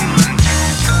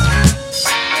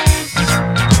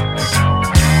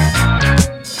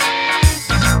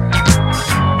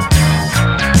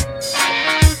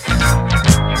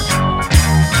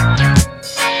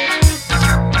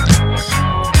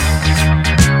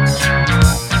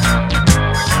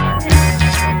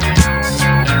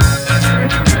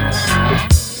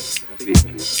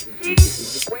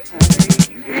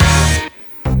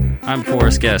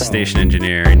Guest, station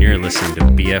engineer, and you're listening to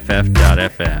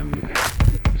BFF.FM.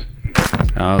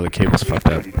 Oh, the cable's fucked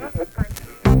up.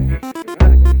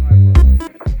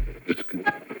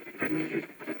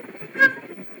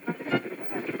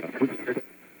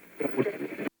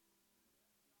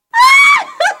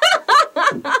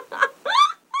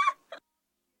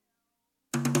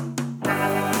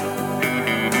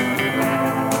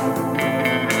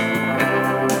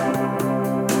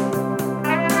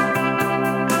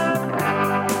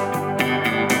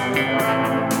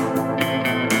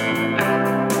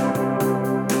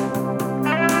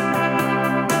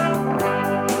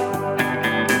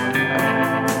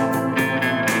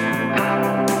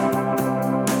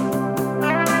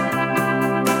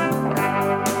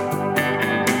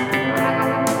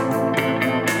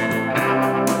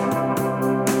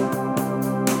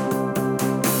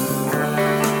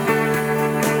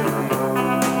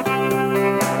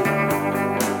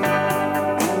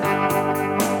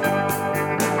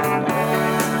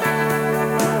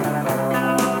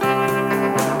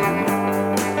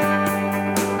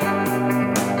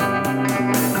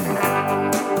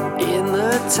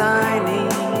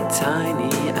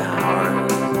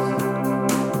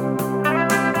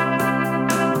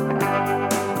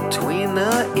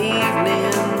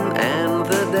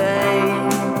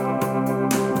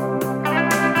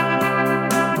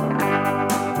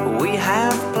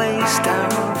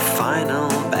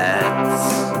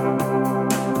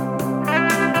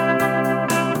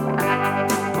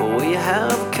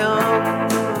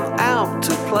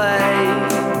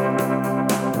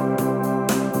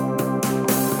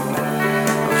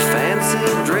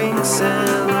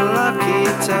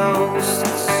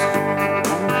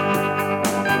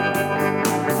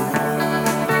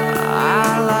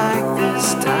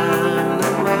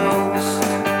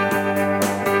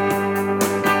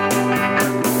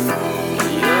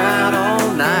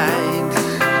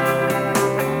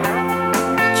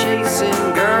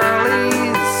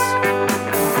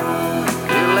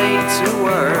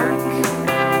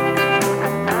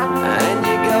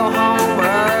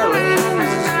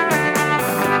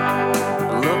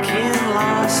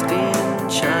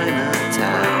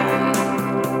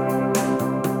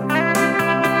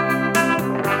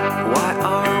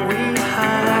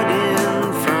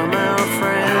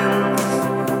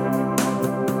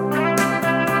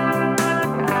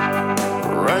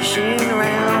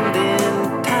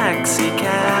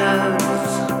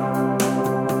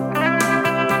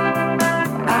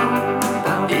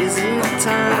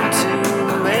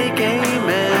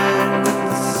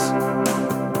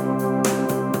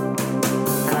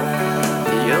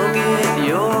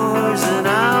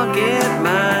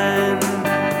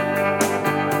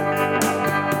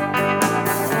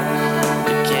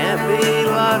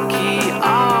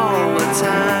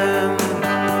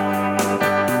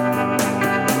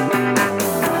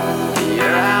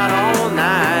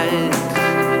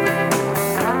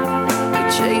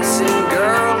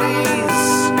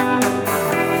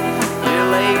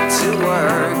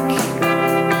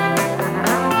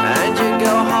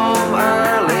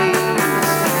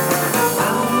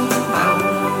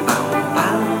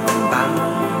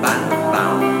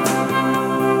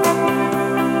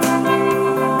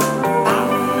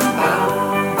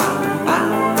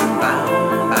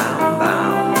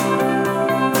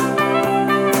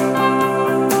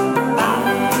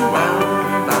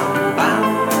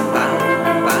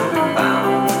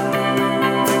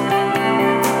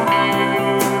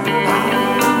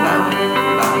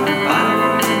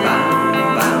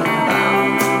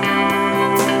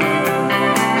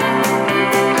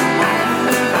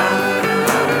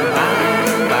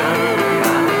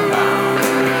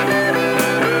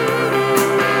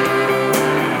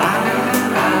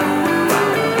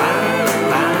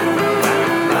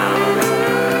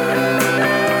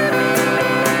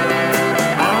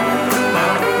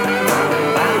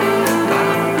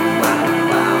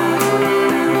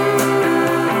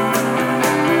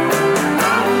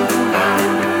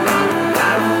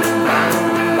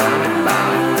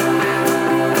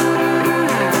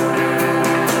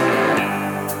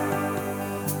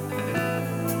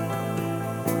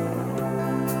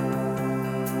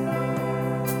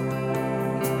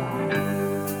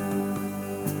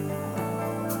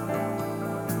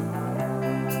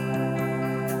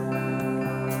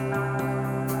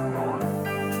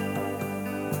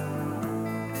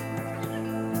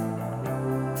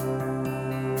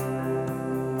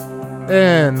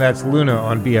 And that's Luna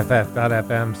on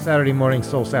BFF.FM. Saturday morning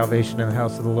soul salvation in the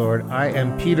house of the Lord. I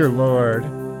am Peter Lord.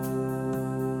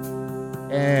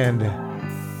 And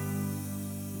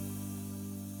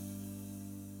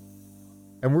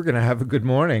we're going to have a good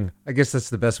morning. I guess that's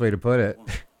the best way to put it.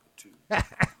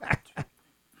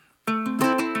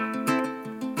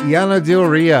 Llano del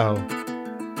Rio.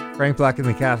 Frank Black and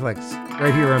the Catholics.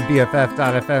 Right here on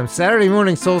BFF.FM. Saturday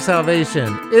morning soul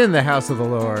salvation in the house of the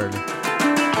Lord.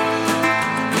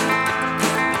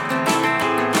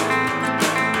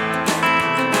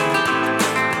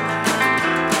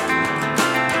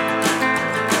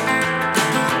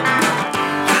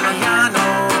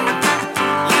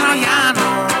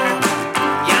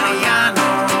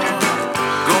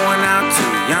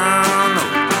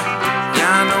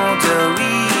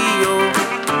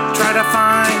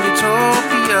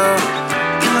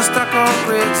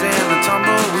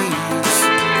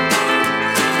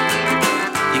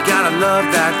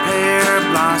 Love that pear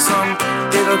blossom,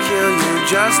 it'll kill you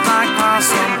just like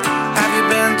possum. Have you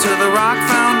been to the rock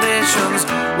foundations,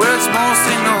 where it's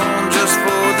mostly known just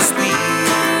for the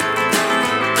speed?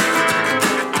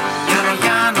 Llano,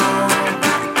 llano,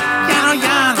 llano,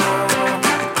 llano,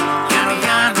 llano,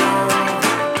 llano.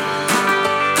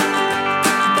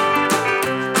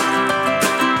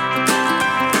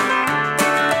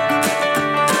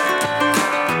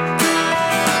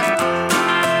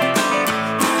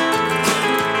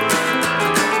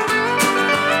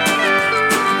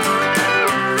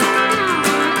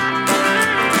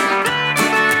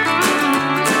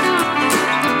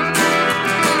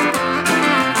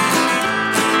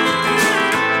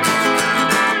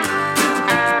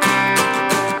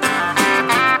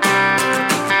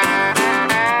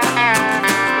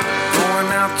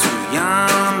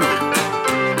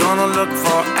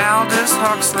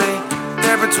 Huxley,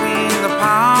 there between the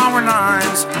power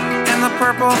lines and the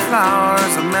purple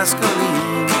flowers of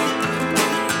mescaline.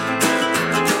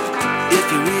 If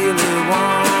you really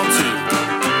want to,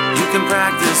 you can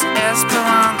practice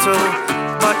Esperanto,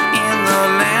 but in the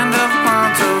land of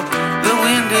Ponto, the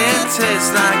wind it tastes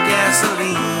like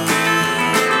gasoline.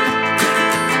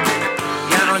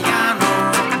 Llano, llano,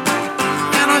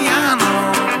 llano, llano,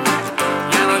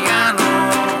 llano, llano,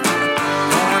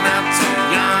 going out to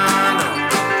llano.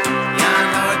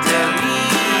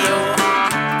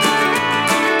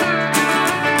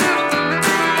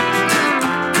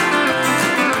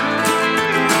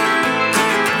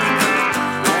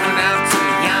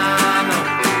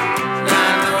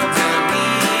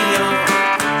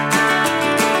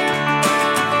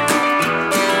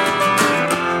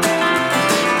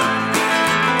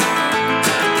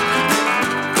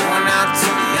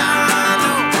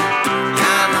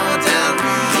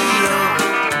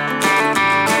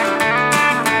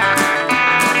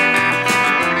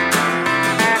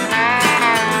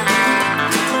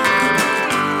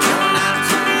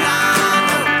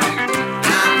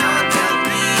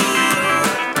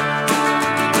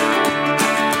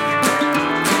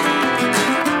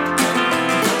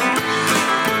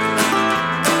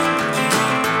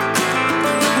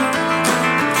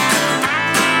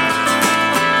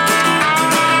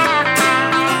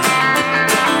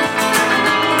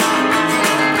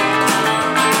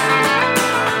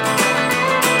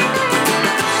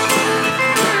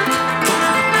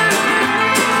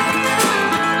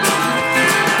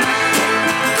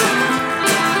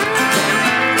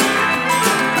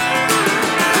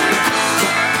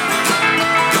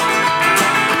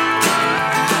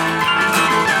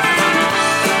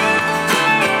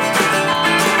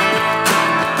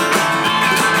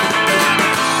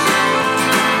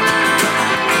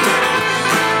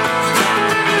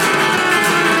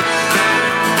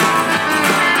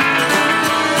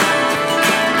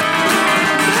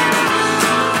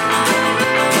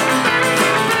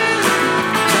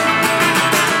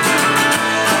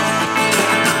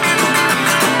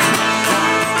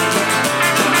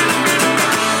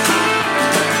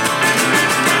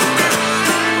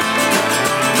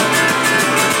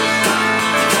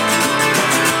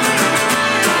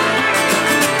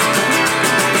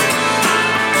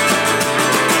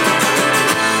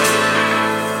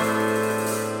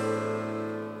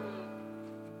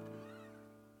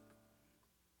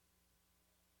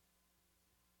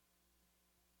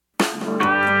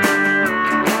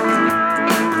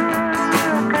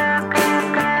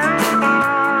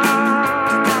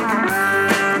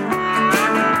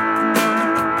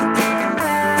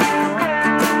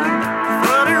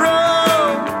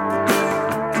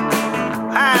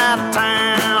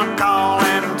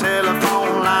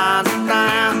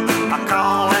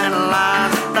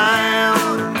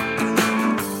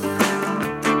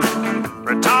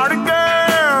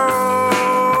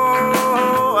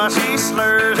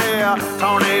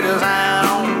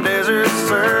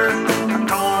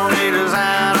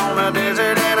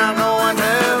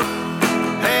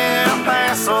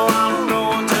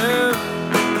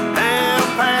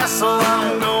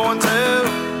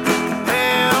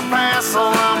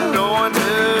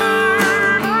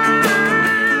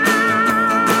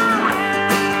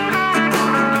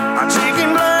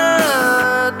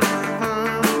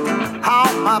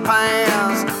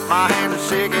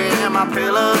 my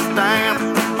pillow's damp.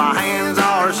 My hands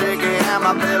are shaky and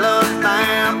my pillow's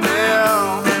damp.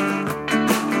 Yeah.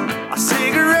 A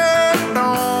cigarette,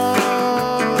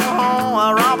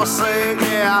 I rob a cig,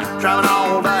 yeah. Driving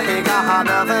all day, got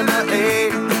nothing to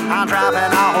eat. I'm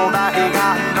driving all day,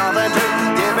 got nothing to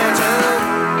give me to.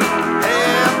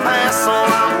 El Paso,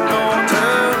 I'm going to.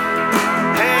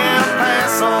 El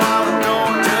Paso, I'm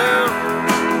going to.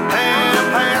 El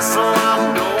Paso,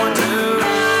 I'm going to.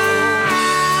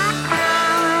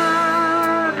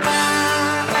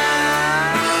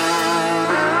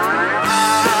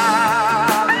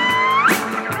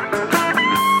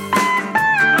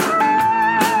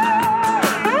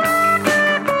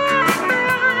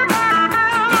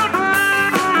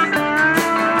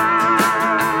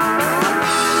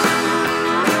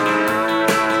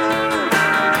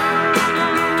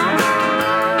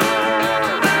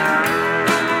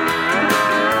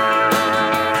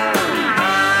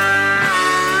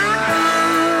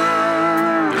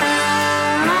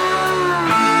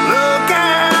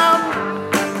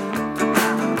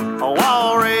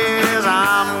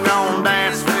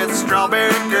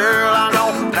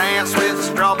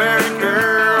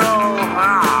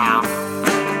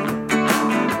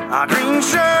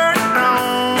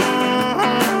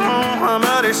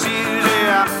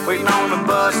 Waiting on the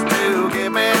bus to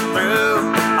get me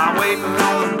through. I'm waiting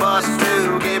on the bus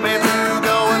to get me through.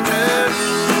 Going to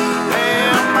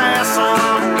El Paso,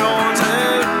 I'm going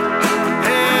to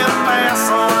El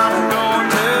Paso, I'm going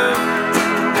to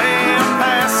El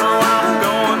Paso, I'm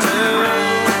going to.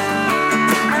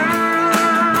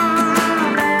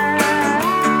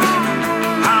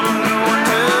 I'm going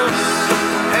to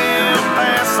El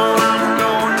Paso, I'm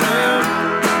going to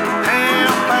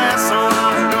El Paso,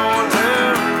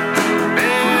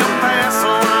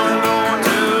 I'm going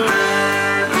to.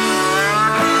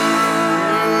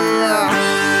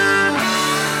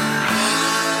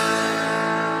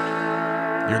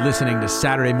 You're listening to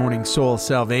Saturday Morning Soul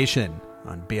Salvation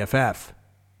on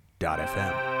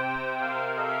BFF.FM.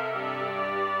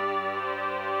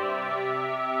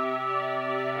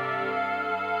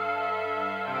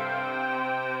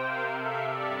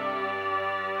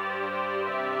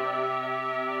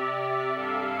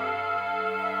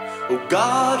 Oh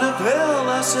God of hell,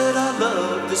 I said I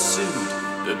love the suit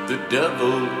that the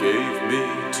devil gave me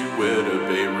to wear to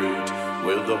Beirut,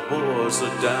 where the whores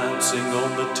are dancing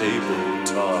on the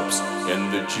tabletops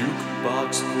and the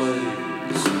jukebox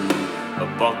plays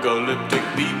apocalyptic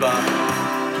bebop.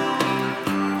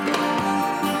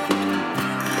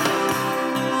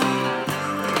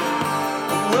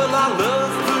 Well, I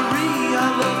love Paris, I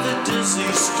love the dizzy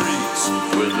streets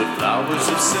where the flowers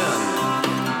of sin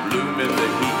bloom in the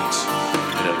heat.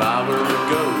 And if I were a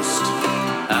ghost,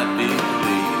 I'd be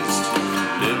pleased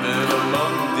living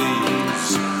among these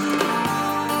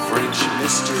French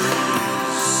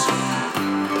mysteries.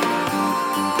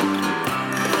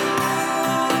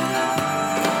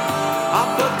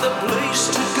 But the place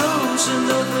to go's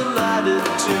another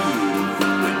latitude,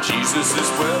 when Jesus is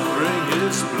wearing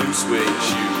his blue suede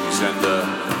shoes and the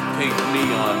pink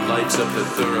neon lights up the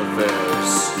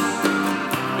thoroughfares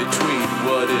between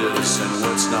what is and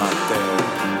what's not there.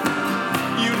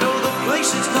 You know the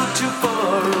place is not too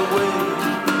far away.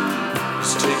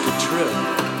 Just take a trip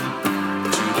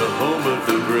to the home of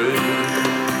the brave.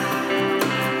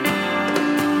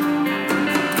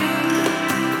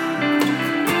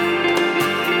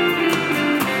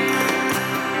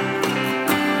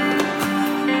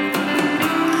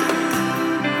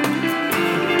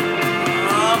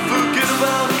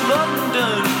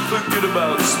 Forget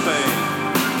about Spain.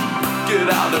 Get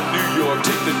out of New York,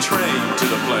 take the train to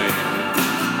the plane.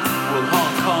 Well,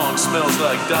 Hong Kong smells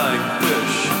like dying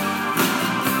fish.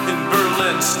 In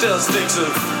Berlin still stinks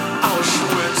of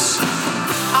Auschwitz.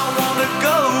 I wanna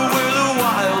go where the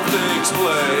wild things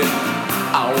play.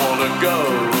 I wanna go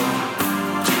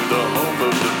to the home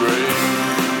of the brave.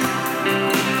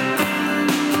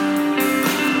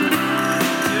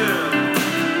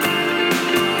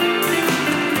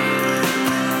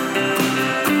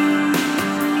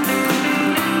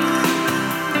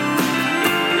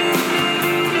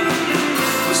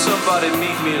 Somebody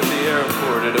meet me at the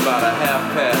airport at about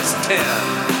 10:30.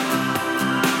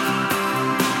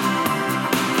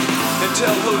 And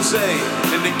tell Jose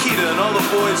and Nikita and all the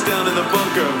boys down in the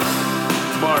bunker,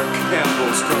 Mark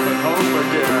Campbell's coming home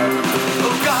again.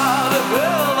 Oh God of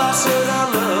hell, I said I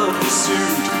love the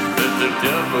suit that the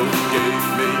devil gave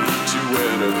me to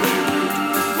wear to Beirut,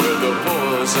 where the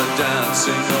boys are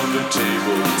dancing on the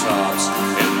tabletops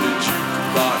and the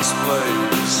jukebox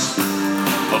plays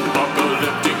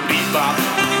apocalyptic bebop.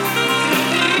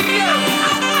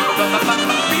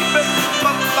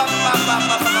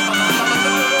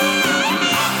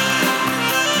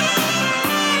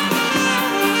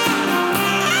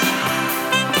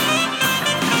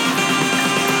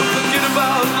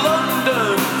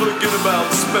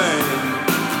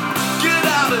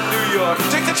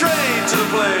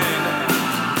 plane.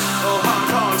 Oh, Hong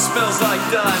Kong smells like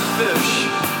dying fish.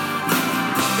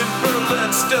 And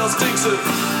Berlin still stinks of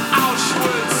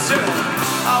Auschwitz. Yeah.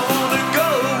 I wanna go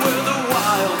where the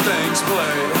wild things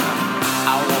play.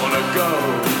 I wanna go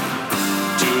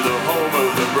to the home of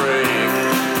the brave.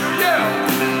 Yeah.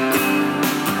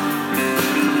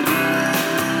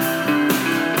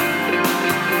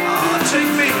 Oh,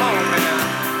 take me home, man.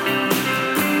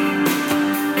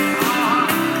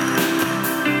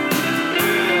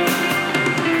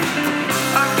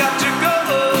 I got to go.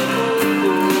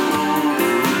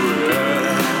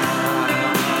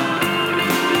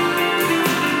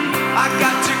 I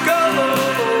got to go.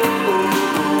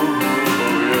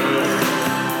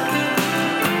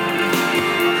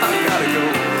 I gotta go.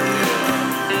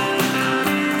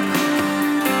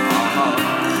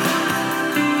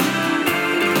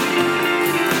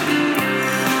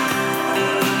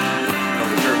 No,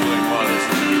 the gurgling was.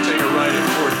 You take a right at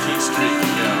 14th Street.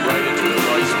 Yeah, right into the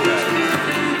rice paddy.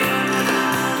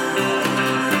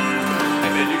 Hey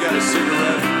man, you got a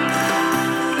cigarette?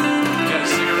 You got a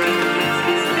cigarette?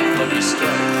 Lucky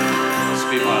strike. Must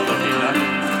be my lucky number.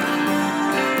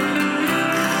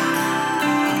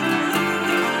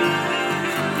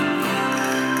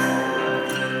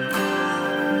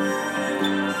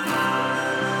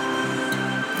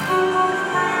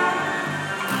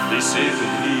 They say the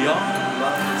neon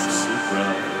lights are so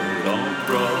bright on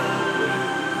Broadway.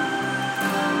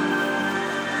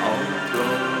 On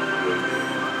Broadway.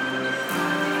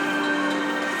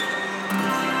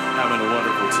 Having a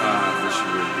wonderful time. Wish you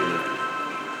were here.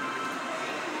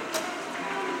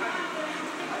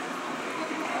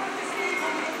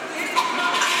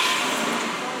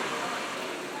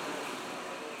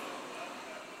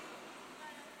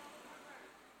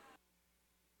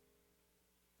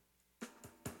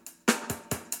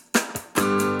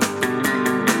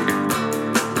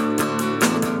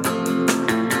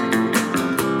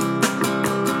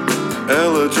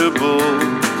 Eligible,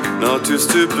 not too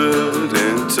stupid,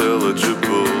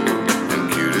 intelligible,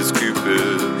 and cute as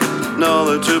Cupid.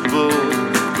 Knowledgeable,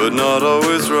 but not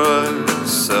always right.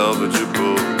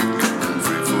 Salvageable, and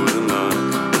free for the night.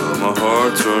 Well, my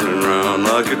heart's running round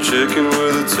like a chicken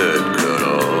with its head cut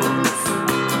off.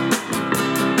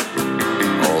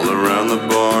 All around the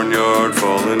barnyard,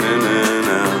 falling in and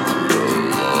out of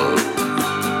love.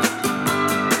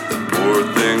 Poor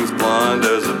thing's blind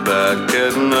as a bat,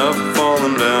 getting up,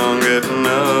 falling down, getting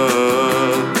up.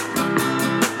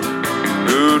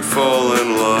 Who'd fall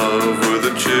in love with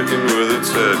a chicken with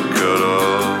its head cut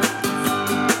off?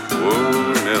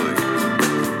 Whoa, Nelly.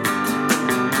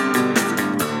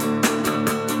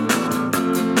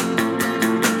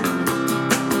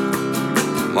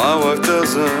 My wife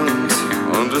doesn't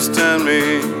understand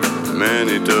me,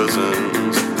 many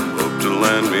dozens hope to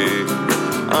land me.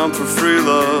 I'm for free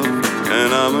love,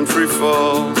 and I'm in free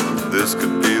fall. This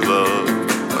could be love,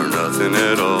 or nothing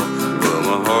at all. Well,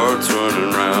 my heart's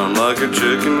running round like a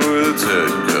chicken with its head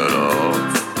cut off.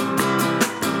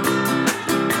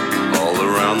 All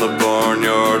around the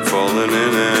barnyard, falling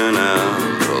in and out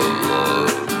of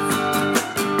love.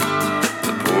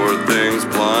 The poor thing's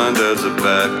blind as a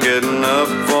bat, getting up,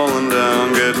 falling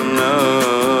down, getting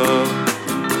up.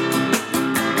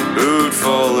 Who'd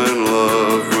fall in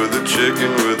love with a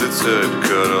chicken with its head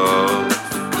cut off?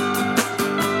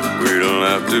 We don't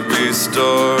have to be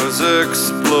stars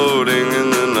exploding in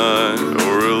the night,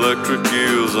 or electric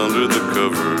eels under the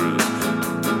covers.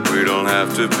 We don't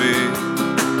have to be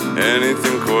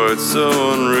anything quite so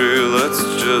unreal. Let's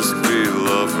just be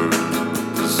lovers.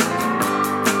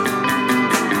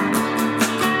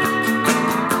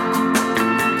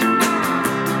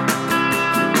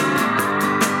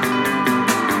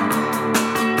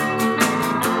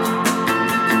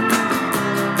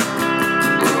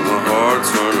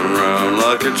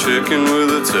 Like a chicken with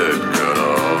its head cut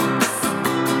off.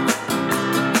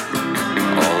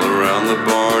 All around the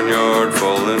barnyard,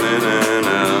 falling in and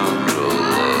out of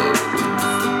love.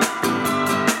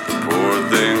 Poor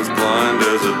thing's blind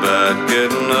as a bat,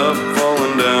 getting up,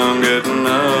 falling down, getting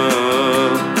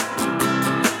up.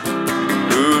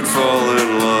 Who'd fall in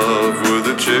love with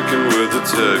a chicken with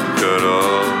its head cut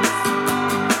off?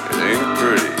 It ain't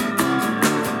pretty.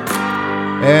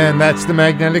 And that's the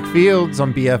Magnetic Fields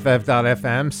on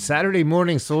BFF.FM. Saturday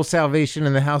morning, Soul Salvation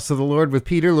in the House of the Lord with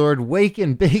Peter Lord. Wake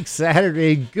and Bake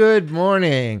Saturday. Good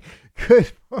morning.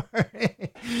 Good morning.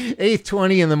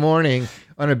 8:20 in the morning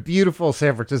on a beautiful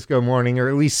San Francisco morning, or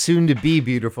at least soon to be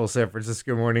beautiful San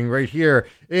Francisco morning, right here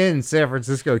in San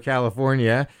Francisco,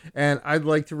 California. And I'd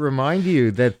like to remind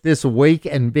you that this Wake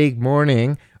and Bake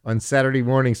morning on Saturday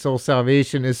Morning Soul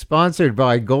Salvation is sponsored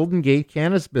by Golden Gate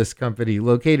Cannabis Company,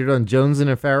 located on Jones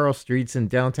and Farrell Streets in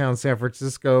downtown San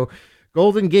Francisco.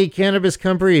 Golden Gate Cannabis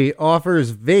Company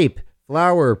offers vape,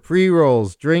 flower,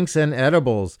 pre-rolls, drinks, and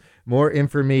edibles. More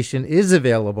information is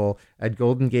available at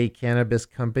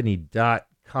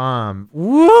goldengatecannabiscompany.com.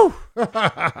 Woo!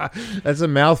 That's a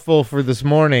mouthful for this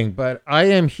morning, but I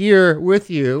am here with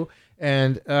you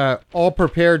and all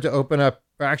prepared to open up.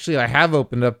 Actually, I have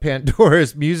opened up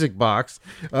Pandora's music box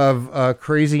of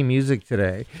crazy music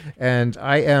today, and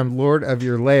I am Lord of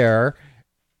your lair,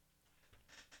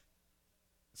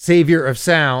 Savior of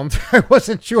sound. I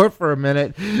wasn't sure for a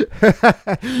minute.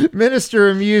 Minister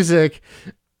of music,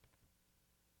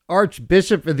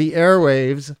 Archbishop of the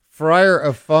airwaves, Friar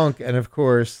of funk, and of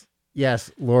course,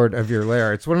 yes, Lord of your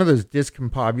lair. It's one of those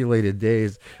discombobulated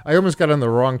days. I almost got on the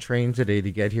wrong train today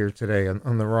to get here today,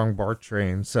 on the wrong BART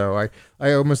train. So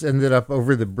I almost ended up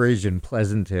over the bridge in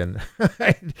Pleasanton.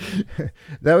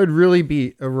 That would really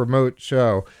be a remote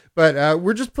show. But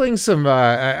we're just playing some,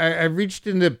 I reached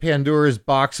into Pandora's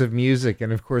box of music.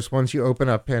 And of course, once you open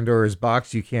up Pandora's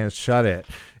box, you can't shut it.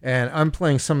 And I'm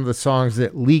playing some of the songs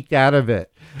that leaked out of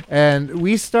it. And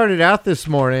we started out this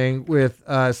morning with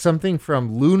something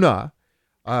from Luna,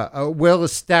 a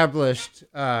well-established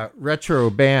retro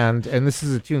band. And this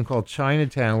is a tune called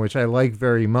Chinatown, which I like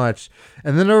very much.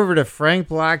 And then over to Frank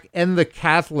Black and the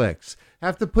Catholics.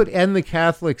 Have to put "and the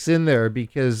Catholics" in there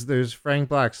because there's Frank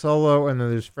Black solo and then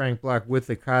there's Frank Black with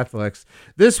the Catholics.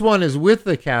 This one is with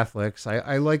the Catholics.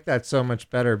 I like that so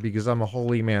much better because I'm a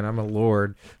holy man. I'm a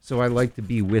Lord. So I like to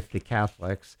be with the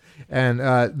Catholics. And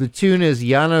the tune is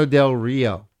Llano del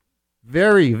Rio.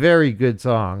 Very, very good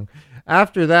song.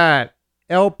 After that,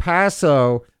 El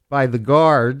Paso by the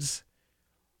Guards.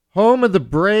 Home of the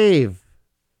Brave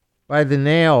by the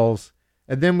Nails.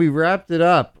 And then we wrapped it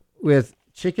up with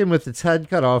Chicken with Its Head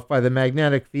Cut Off by the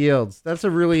Magnetic Fields. That's a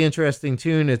really interesting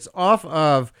tune. It's off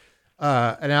of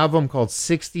an album called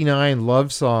 69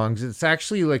 Love Songs. It's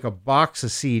actually like a box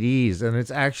of CDs, and it's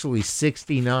actually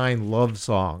 69 love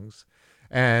songs.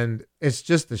 And it's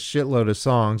just a shitload of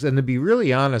songs. And to be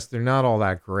really honest, they're not all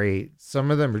that great. Some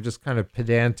of them are just kind of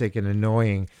pedantic and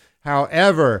annoying.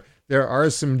 However, there are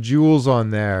some jewels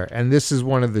on there, and this is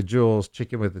one of the jewels,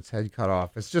 Chicken with Its Head Cut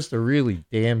Off. It's just a really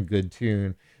damn good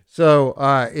tune. So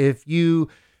if you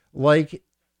like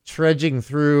trudging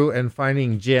through and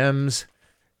finding gems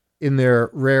in their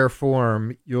rare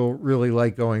form, you'll really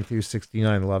like going through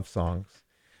 69 love songs.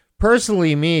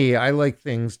 Personally, I like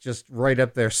things just right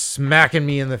up there smacking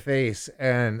me in the face.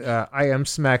 And I am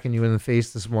smacking you in the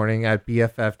face this morning at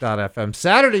BFF.FM.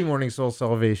 Saturday Morning Soul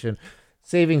Salvation,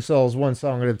 saving souls one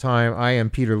song at a time. I am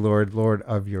Peter Lord, Lord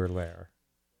of your lair.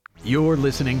 You're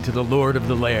listening to the Lord of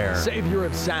the Lair, Savior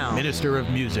of sound, Minister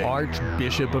of music,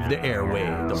 Archbishop of the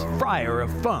airwaves, the Friar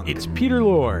of funk. It's Peter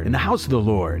Lord in the house of the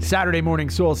Lord. Saturday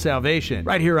Morning Soul Salvation,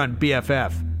 right here on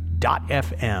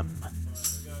BFF.FM.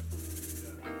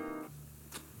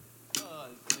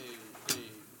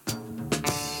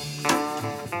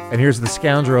 And here's the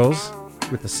Scoundrels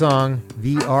with the song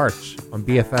The Arch on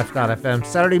BFF.FM.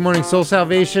 Saturday Morning Soul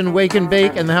Salvation, Wake and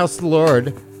Bake, and the House of the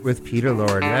Lord with Peter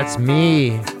Lord. That's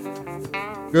me.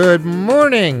 Good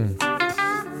morning.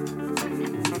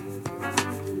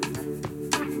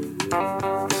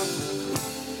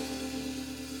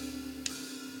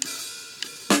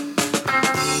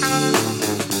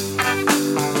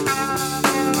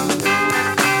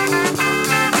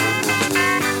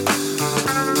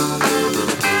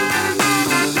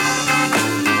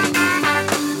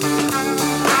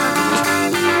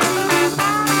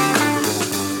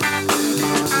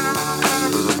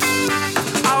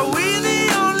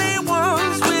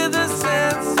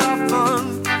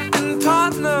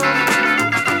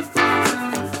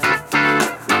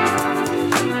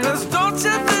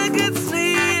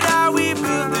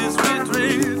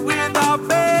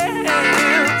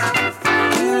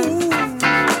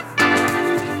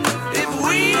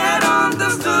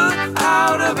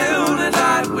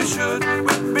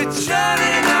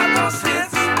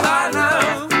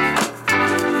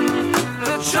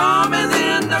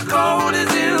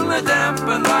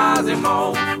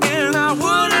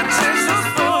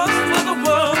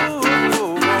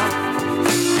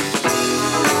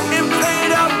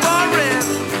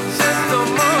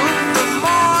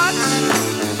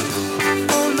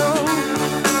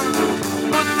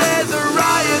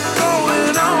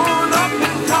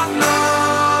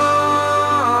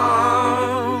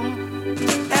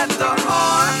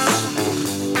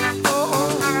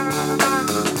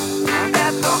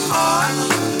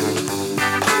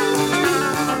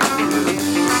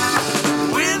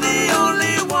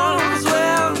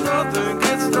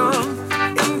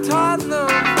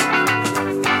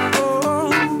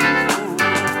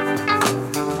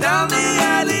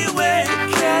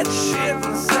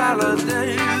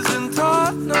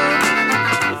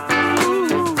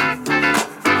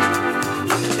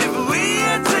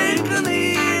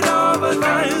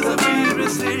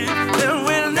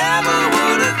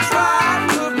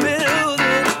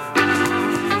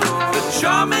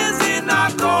 charm is in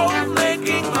our gold,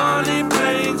 making money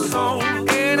playing soul.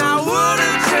 And I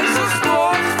wouldn't change the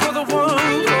sports for the world.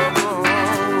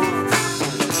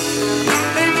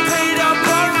 They paid up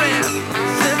our rent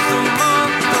since the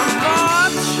month of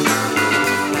March.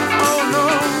 Oh no,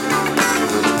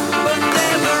 but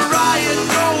there's a riot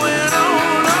going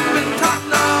on up in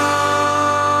Tottenham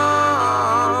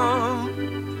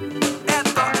at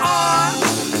the Arch.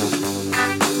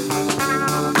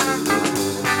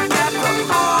 At the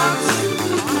Arch.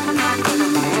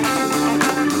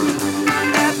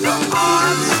 At the Arch. At the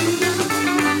Arch.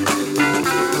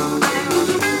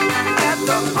 At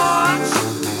the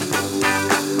Arch.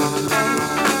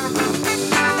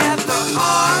 At the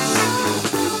Arch.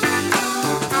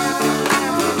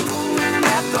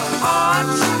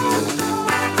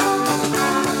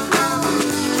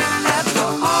 At the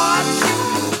Arch.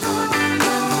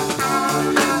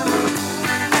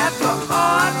 At the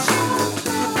Arch.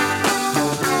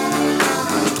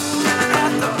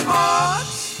 At the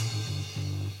Arch.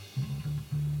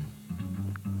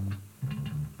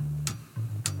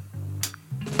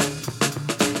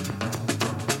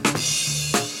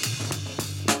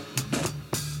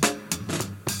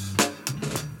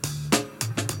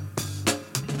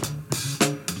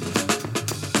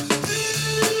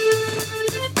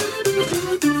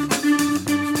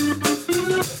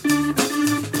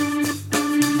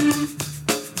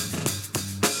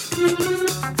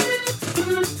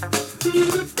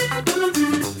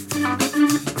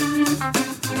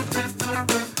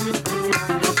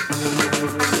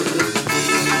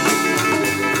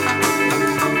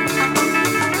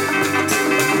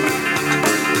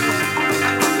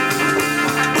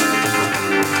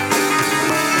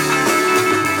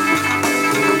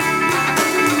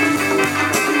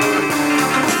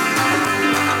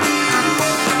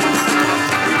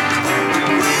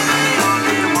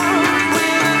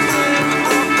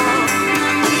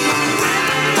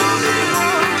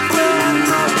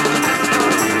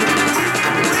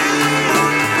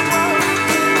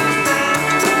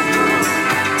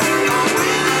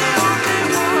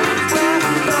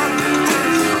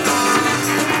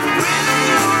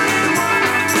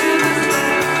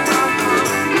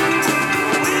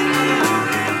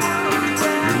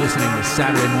 You're listening to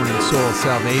Saturday Morning Soul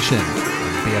Salvation on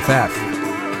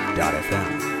BFF.FM.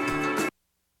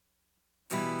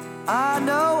 I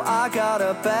know I got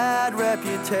a bad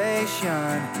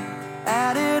reputation,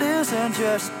 and it isn't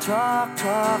just talk,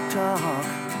 talk, talk.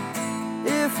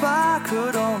 If I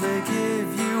could only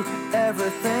give you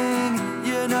everything,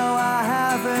 you know I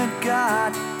haven't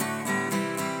got.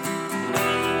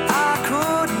 I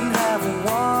couldn't have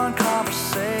one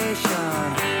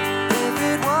conversation if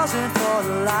it wasn't for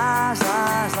the lies,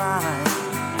 lies, lies.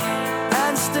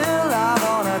 And still I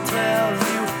wanna tell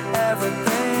you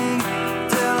everything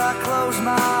till I close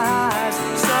my eyes.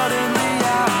 Suddenly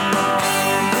I'm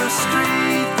on the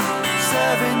street,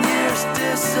 7 years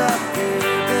disappeared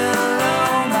below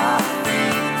my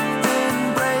feet, been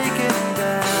breaking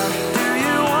down. Do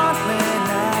you want me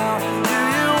now? Do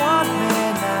you want me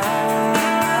now?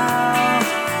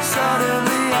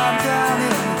 Suddenly I'm down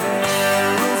in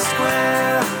Herald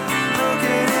Square,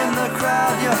 looking in the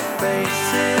crowd, your face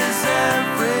is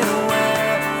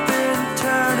everywhere. Been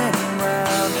turning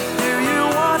round. Do you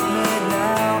want me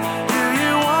now? Do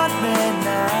you want me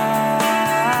now?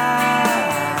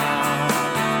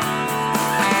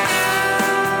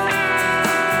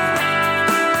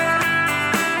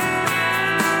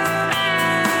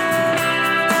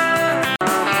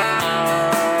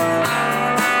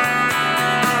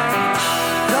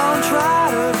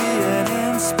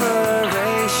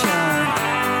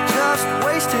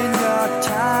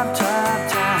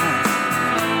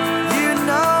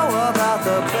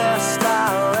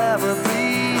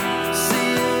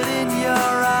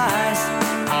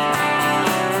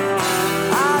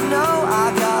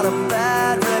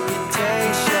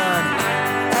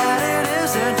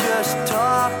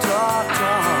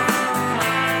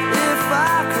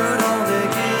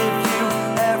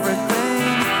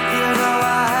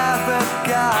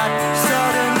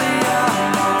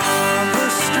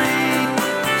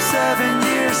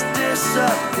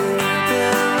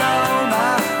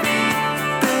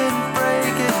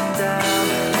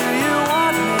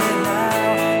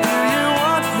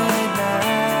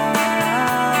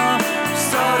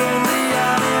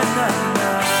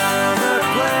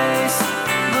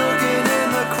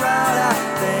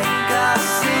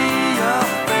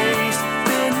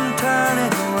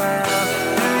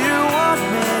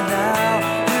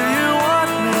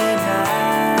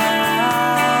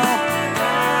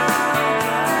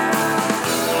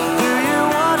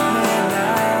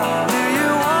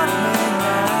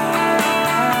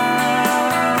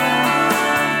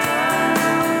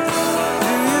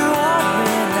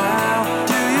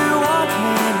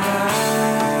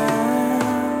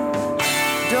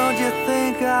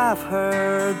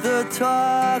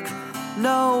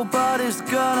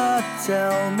 Nobody's gonna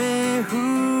tell me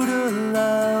who to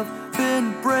love.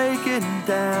 Been breaking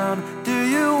down. Do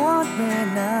you want me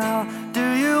now?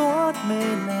 Do you want me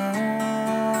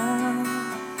now?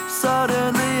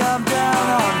 Suddenly I'm down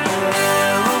on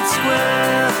Herald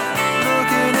Square,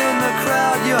 looking in the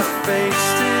crowd, your face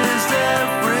is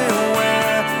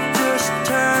everywhere. Just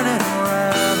turning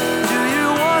around. Do you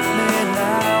want me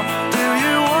now? Do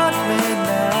you want me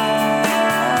now?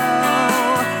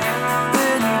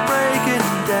 Been breaking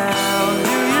down.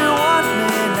 Do you want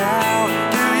me now?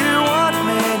 Do you want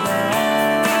me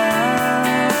now?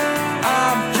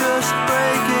 I'm just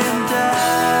breaking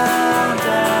down,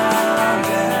 down,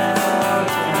 down,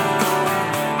 down.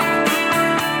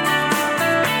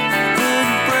 Been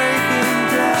breaking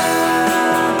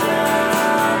down,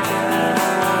 down,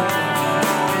 down.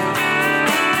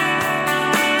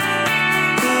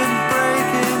 Been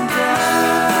breaking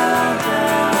down,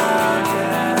 down,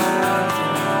 down.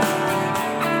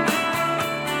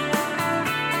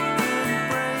 Been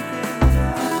breaking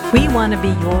down. We want to be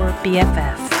your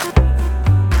BFF.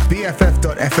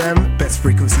 BFF.FM, best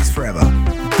frequencies forever.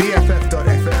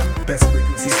 BFF.FM, best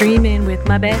frequencies Streaming with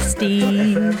my forever.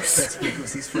 besties. Best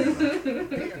frequencies forever.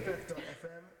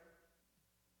 BFF.FM.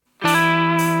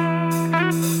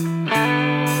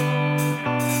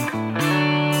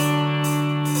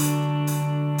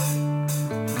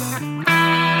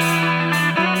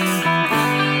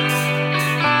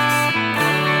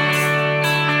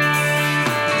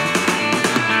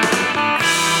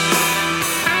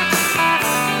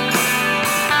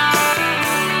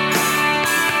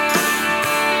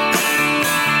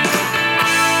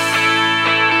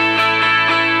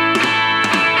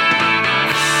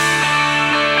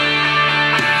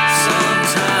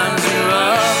 Sometimes you're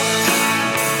up,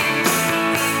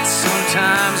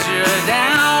 sometimes you're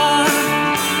down.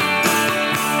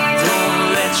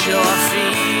 Don't let your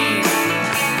feet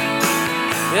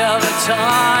ever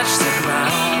touch the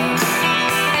ground.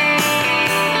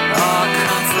 Oh,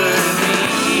 comfort me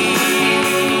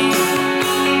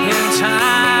in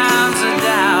times of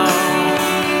doubt.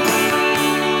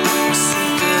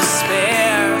 Sweet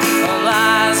despair of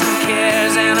lies and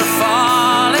cares and a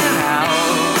falling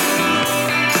out.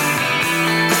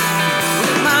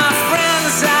 With my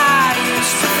friends I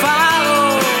used to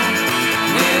follow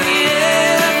nearly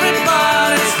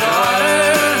everybody's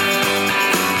daughter.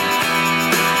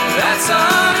 That's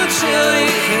until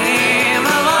you came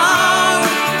along.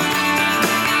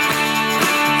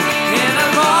 In a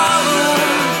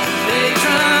ballroom,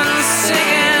 patrons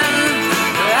singing,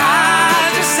 but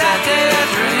I just sat there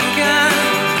drinking.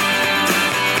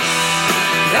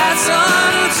 That's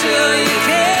until you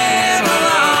came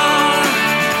along.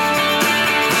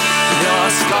 Your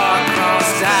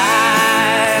star-crossed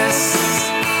eyes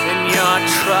and your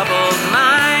troubled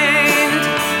mind.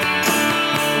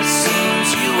 It seems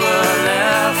you were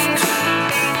left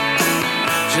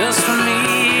just for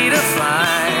me to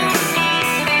find.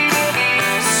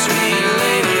 Sweet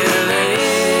lady, lay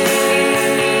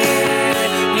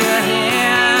your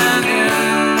hand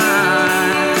in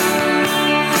mine.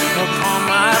 Upon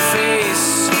my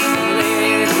face,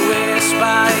 lay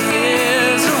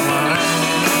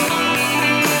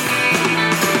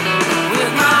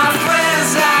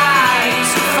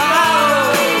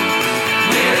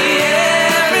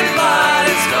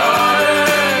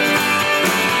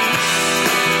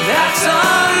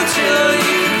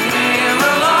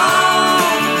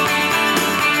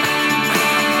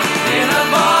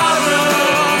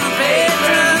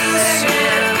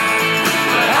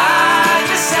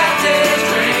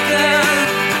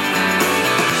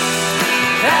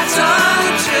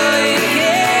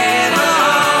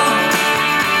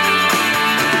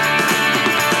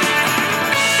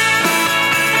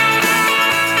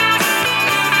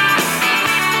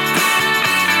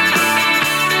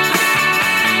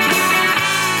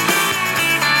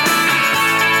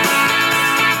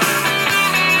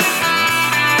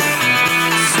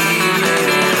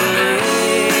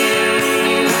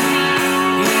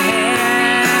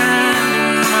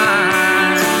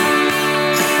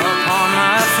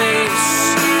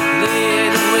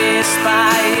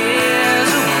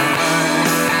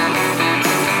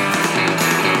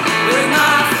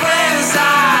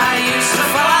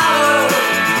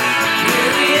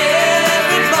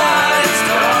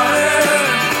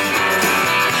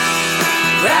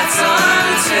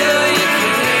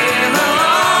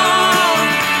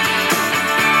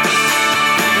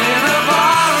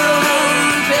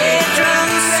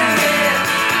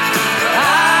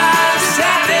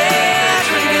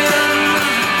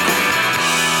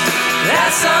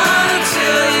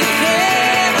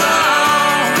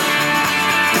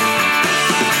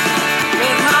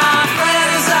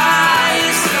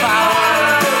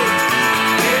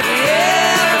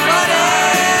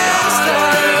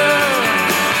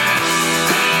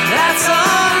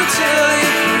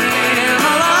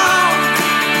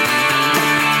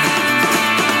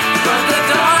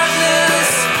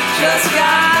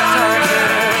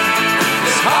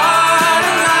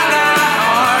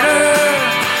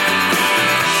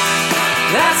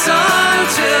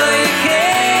till you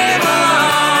came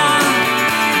along.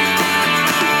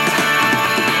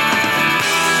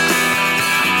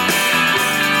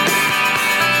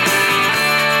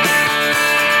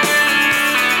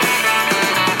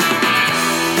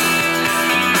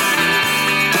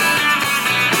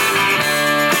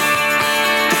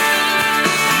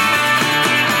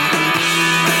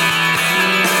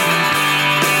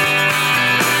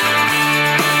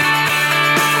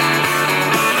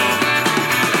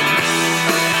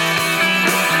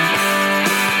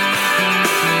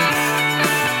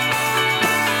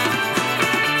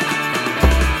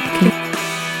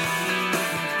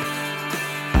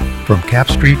 From Cap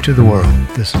Street to the world,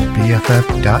 this is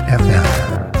BFF.FM.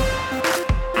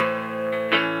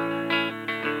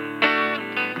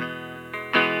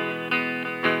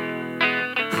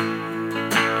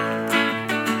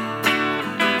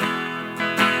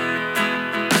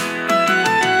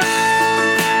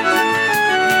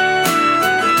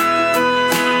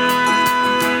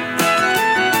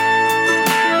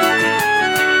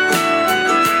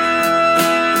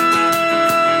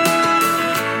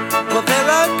 Well, there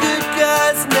are good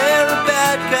guys and there are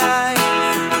bad guys,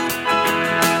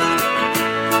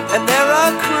 and there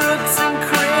are crooks and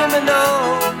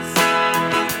criminals,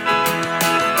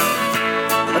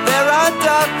 and there are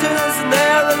doctors and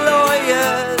there are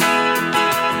lawyers,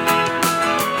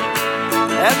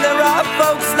 and there are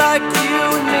folks like you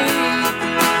and me.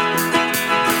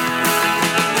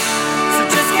 So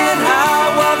just get high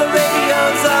while the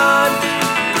radio's on.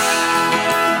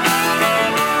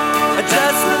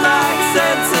 Just relax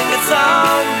and sing a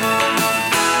song.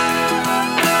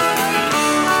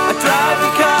 Drive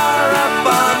your car up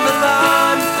on the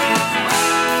lawn.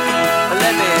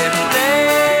 Let me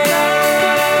play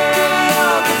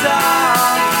your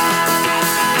guitar.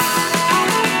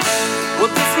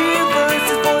 Well, this here verse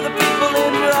is for the people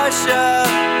in Russia.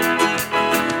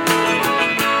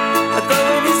 Though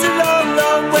it is a long,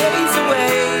 long ways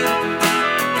away,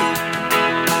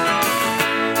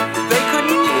 they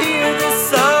couldn't hear this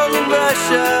song in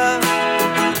Russia,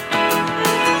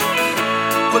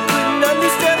 but couldn't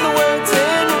understand the words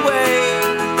anyway.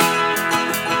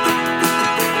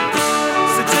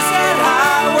 So just get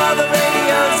high while the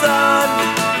radio's on.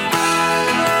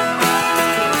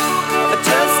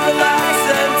 Just relax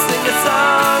and sing a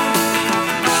song.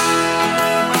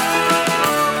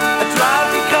 Drive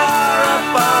your car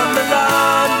up on the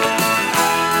lawn.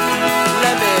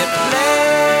 Let me play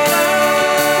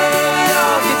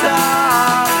your guitar.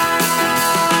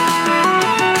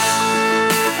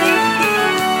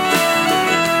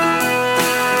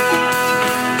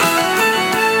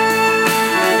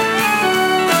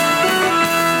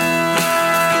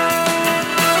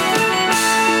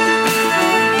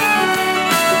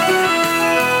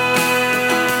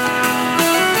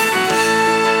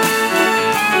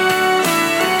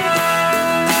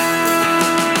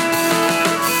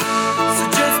 So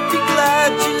just be glad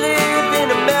you live in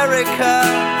America.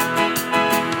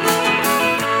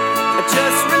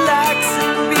 Just relax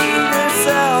and be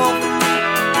yourself.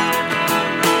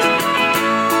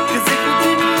 'Cause if you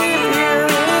didn't live here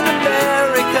in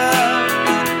America,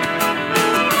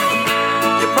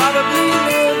 you probably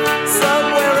live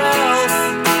somewhere else.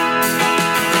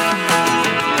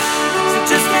 So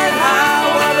just get high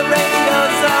while the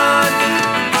radio's on.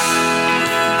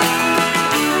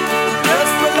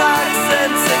 Just relax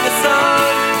and sing a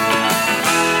song.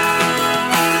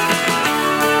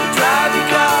 Drive your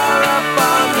car up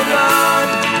on the lawn.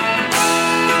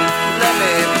 Let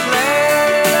me play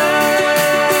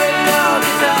your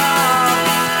guitar.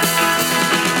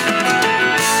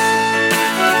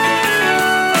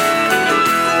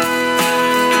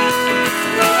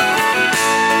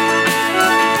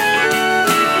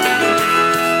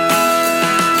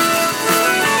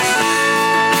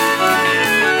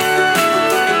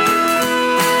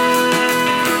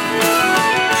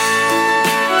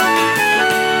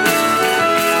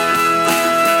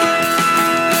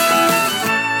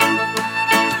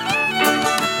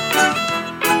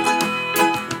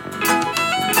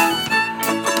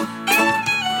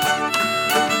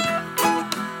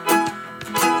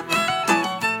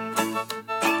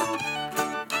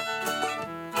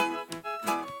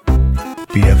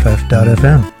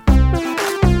 BFF.FM.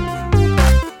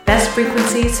 Best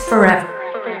frequencies forever.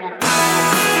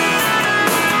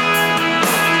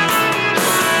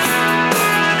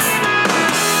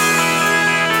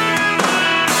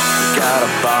 Got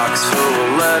a box full of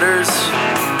letters,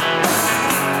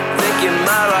 think you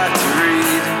might like to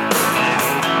read.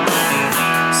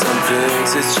 Some things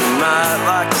that you might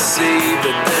like to see,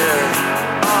 but they're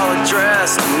all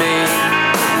addressed to me.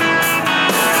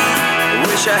 I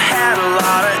wish wish I had a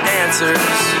lot of answers,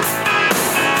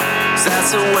 'cause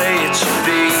that's the way it should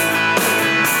be.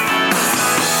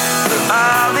 But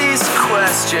all these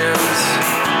questions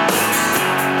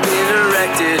being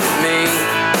directed at me,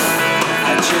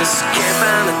 I just can't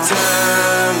find the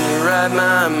time to write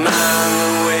my mind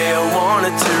the way I want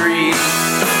it to read.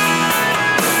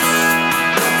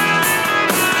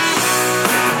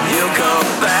 You'll come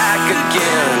back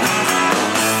again,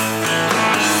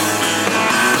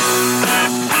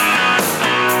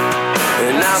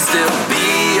 and I'll still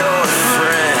be your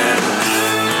friend.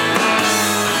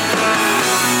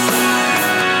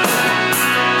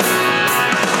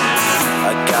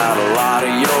 I got a lot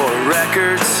of your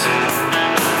records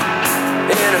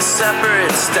in a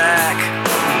separate stack.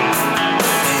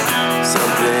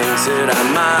 Some things that I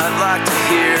might like to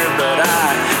hear, but I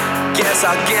guess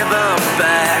I'll give them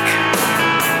back.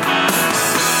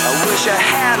 I wish I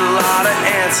had a lot of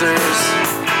answers,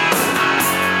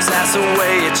 'cause that's the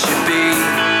way it should be.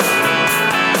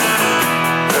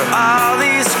 For all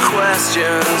these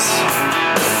questions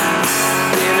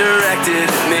being directed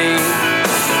at me,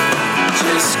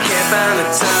 just can't find the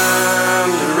time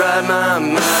to write my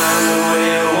mind the way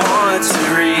I want it to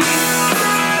read.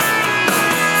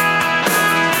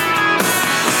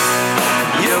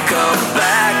 You'll come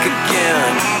back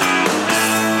again,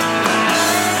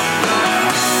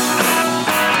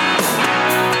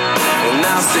 and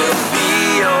I'll still be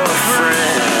your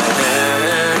friend.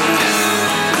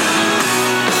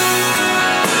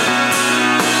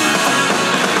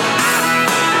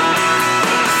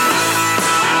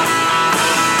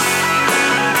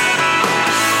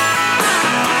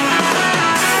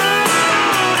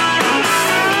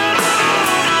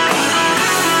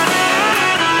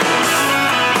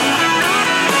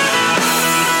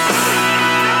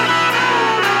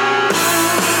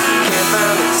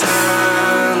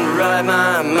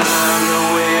 My mind the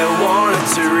way I want it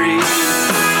to read.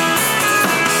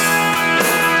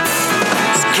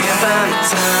 Just can't find the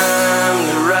time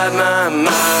to write my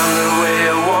mind the way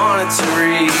I want it to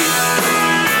read.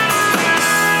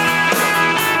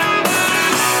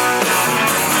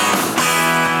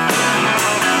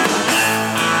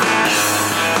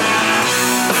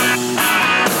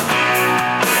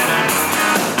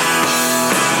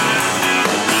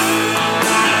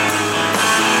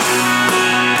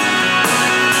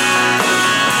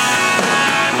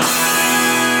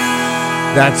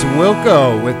 That's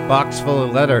Wilco with Box Full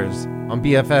of Letters on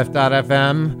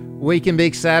BFF.FM. Wake and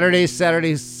Bake Saturday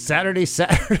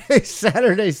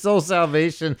Soul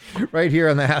Salvation right here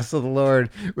on the House of the Lord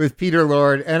with Peter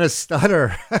Lord and a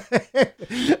stutter.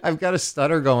 I've got a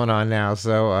stutter going on now,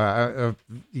 so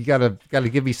you gotta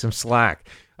give me some slack.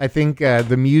 I think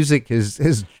the music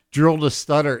has drilled a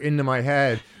stutter into my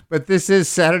head. But this is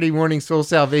Saturday Morning Soul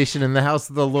Salvation in the House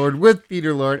of the Lord with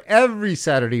Peter Lord every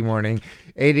Saturday morning,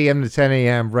 8 a.m. to 10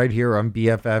 a.m. right here on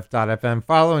BFF.FM,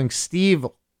 following Steve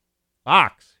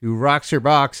Fox, who rocks your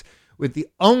box with the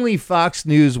only Fox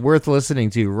News worth listening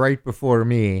to right before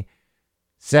me,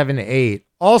 7 to 8.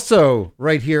 Also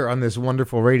right here on this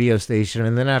wonderful radio station.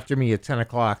 And then after me at 10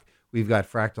 o'clock, we've got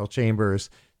Fractal Chambers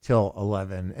till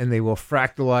 11, and they will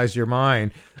fractalize your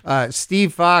mind.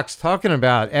 Steve Fox talking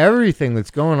about everything that's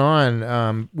going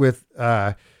on with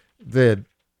the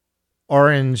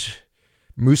orange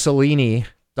Mussolini,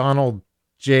 Donald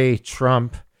J.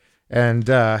 Trump, and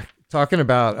talking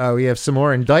about we have some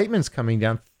more indictments coming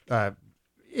down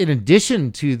in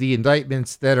addition to the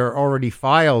indictments that are already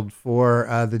filed for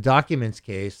the documents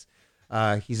case.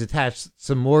 He's attached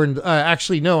some more.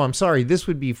 Actually, no, I'm sorry. This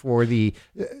would be for the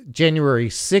January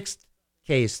 6th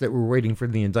case that we're waiting for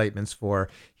the indictments for.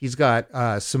 He's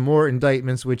got some more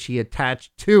indictments which he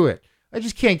attached to it. I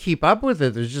just can't keep up with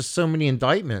it. There's just so many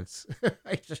indictments.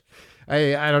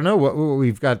 I don't know what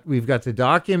we've got. We've got the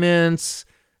documents.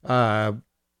 Don't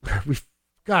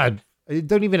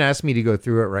even ask me to go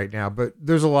through it right now, but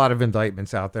there's a lot of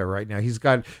indictments out there right now. He's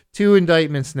got 2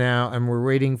 indictments now, and we're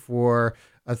waiting for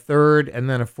a third and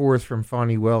then a fourth from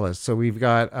Fonnie Willis. So we've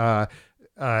got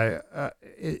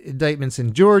indictments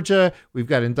in Georgia. We've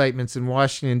got indictments in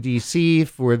Washington, D.C.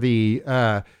 for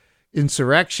the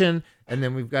insurrection. And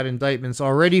then we've got indictments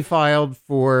already filed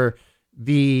for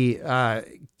the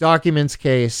documents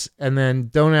case. And then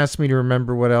don't ask me to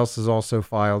remember what else is also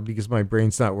filed because my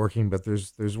brain's not working, but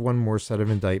there's one more set of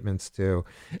indictments too.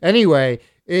 Anyway,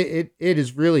 it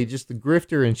is really just the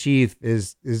grifter in chief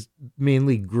is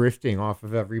mainly grifting off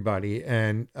of everybody.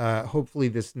 And hopefully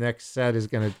this next set is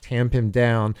going to tamp him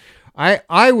down.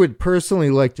 I would personally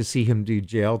like to see him do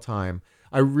jail time.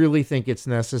 I really think it's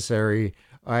necessary.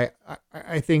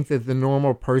 I think that the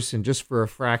normal person, just for a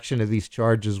fraction of these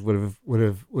charges, would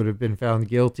have been found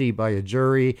guilty by a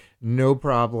jury, no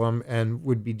problem, and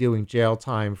would be doing jail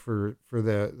time for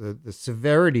the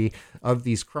severity of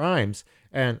these crimes.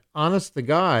 And honest to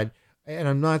God, and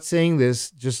I'm not saying this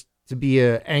just to be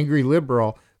an angry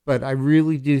liberal, but I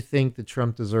really do think that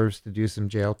Trump deserves to do some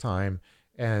jail time.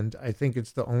 And I think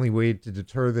it's the only way to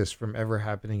deter this from ever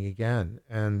happening again.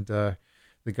 And the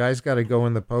guy's got to go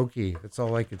in the pokey. That's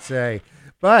all I could say.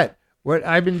 But what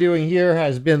I've been doing here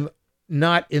has been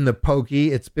not in the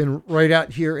pokey. It's been right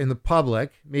out here in the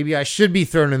public. Maybe I should be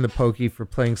thrown in the pokey for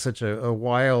playing such a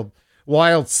wild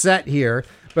set here.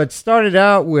 But started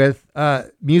out with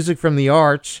music from The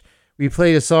Arch. We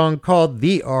played a song called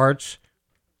The Arch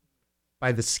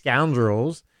by the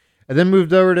Scoundrels. And then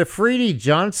moved over to Freddie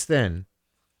Johnston.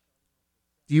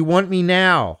 Do You Want Me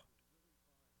Now?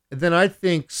 And then I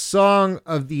think Song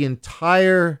of the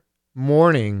Entire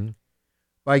Morning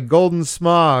by Golden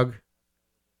Smog,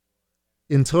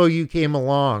 Until You Came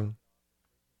Along.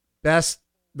 Best,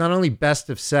 not only best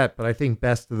of set, but I think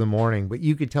best of the morning. But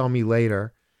you could tell me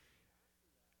later.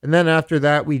 And then after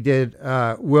that, we did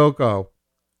Wilco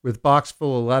with Box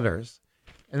Full of Letters.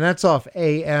 And that's off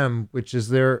AM, which is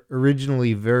their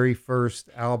originally very first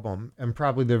album and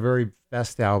probably their very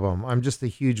best album. I'm just a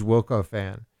huge Wilco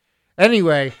fan.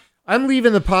 Anyway, I'm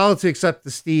leaving the politics up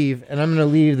to Steve, and I'm going to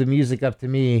leave the music up to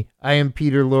me. I am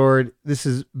Peter Lord. This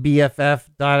is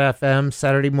BFF.FM,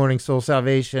 Saturday Morning Soul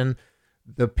Salvation,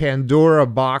 the Pandora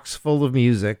box full of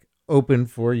music, open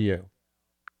for you.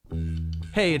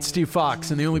 Hey, it's Steve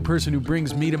Fox, and the only person who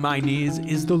brings me to my knees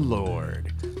is the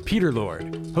Lord. Peter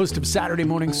Lord, host of Saturday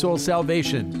Morning Soul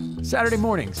Salvation. Saturday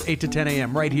mornings, 8 to 10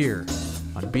 a.m. right here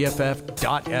on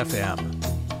BFF.FM.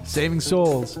 Saving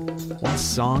souls, one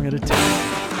song at a time.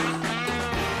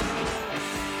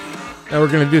 Now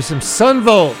we're going to do some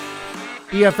Sunvolt.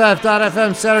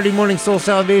 BFF.FM, Saturday Morning Soul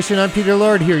Salvation. I'm Peter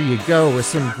Lord. Here you go with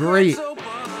some great... The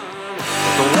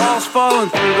walls falling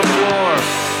through the floor,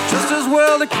 just as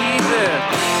well to keep it.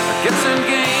 I get some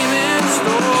game in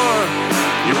store.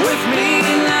 You're with me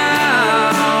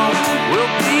now,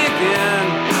 we'll be again.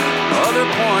 Other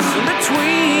points in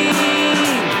between,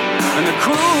 and the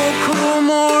cruel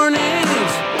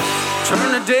mornings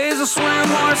turn to days of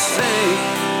swim or sink.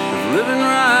 If living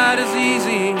right is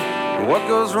easy, what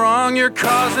goes wrong, you're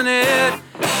causing it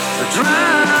to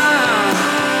drown.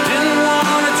 Didn't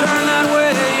want to turn that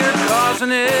way, you're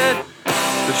causing it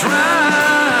to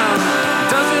drown.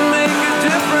 Doesn't make a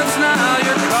difference now,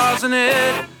 you're causing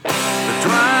it to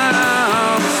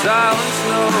drown. Silence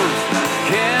knows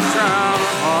can't drown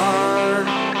a heart.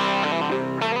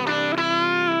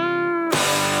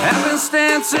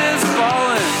 Happenstance is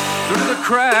falling through the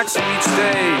cracks each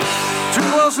day. Too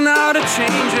close now to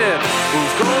change it.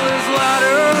 Whose goal is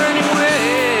louder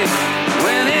anyway?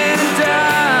 When in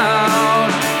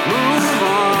doubt, move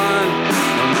on.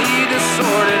 No need to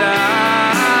sort it out.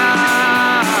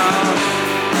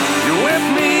 You're with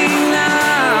me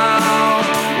now,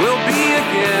 we'll be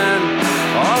again.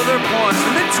 Other points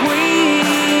in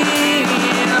between.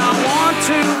 I want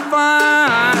to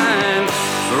find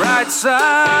the right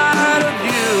side of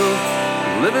you.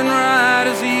 Living right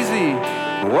is easy.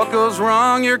 What goes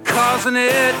wrong, you're causing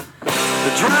it to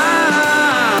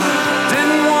drown.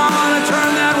 Didn't want to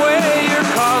turn that way, you're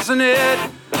causing it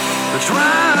to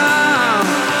drown.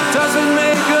 Doesn't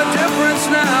make a difference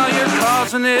now, you're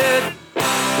causing it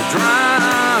to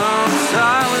drown.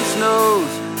 Silence knows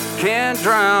can't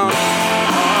drown.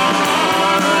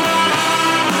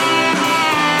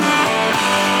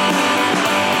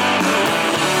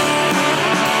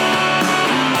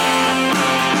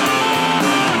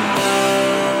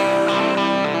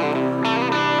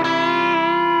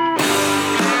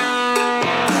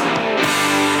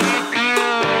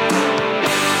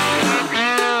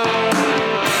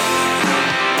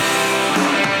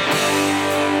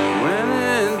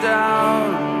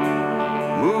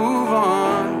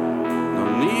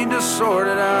 Sort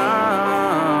it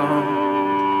out.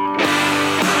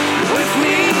 With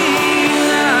me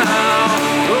now,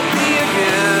 we'll be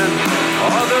again.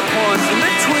 Other points in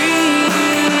between.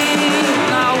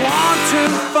 I want to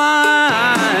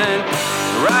find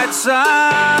the right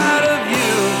side of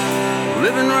you.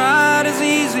 Living right is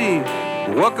easy.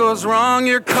 What goes wrong,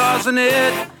 you're causing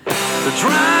it to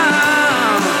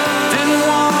drown. Didn't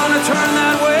want to turn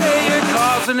that way, you're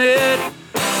causing it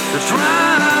to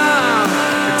drown.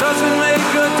 Doesn't make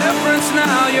a difference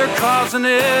now, you're causing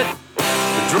it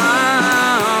to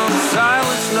drown.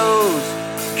 Silence knows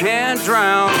can't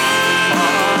drown.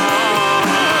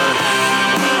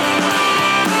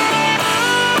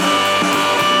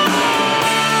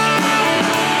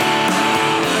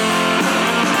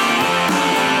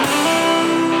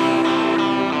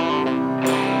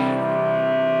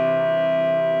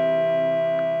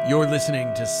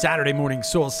 listening to Saturday Morning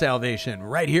Soul Salvation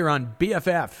right here on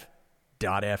BFF.FM.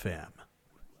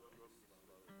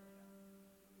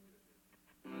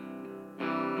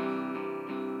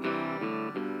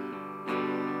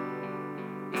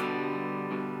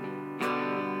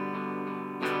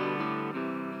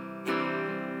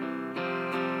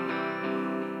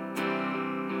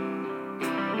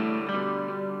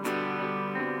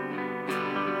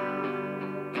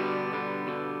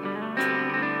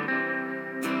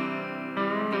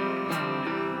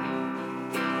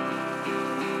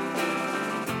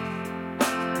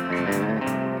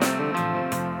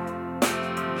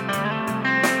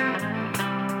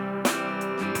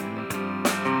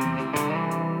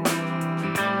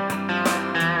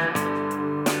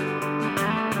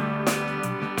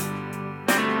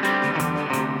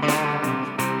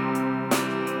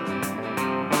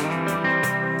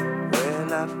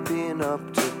 I've been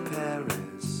up to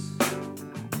Paris,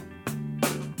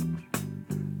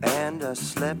 and I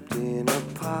slept in a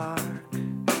park.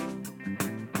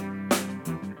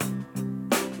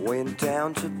 Went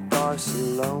down to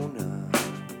Barcelona,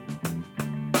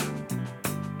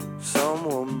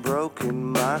 someone broke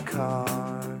in my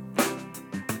car.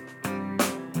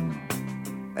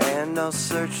 And I'll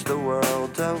search the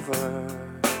world over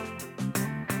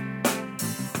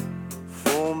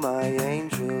for my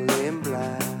angel in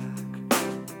black.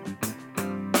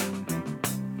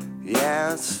 Yeah,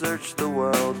 I'll search the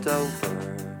world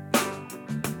over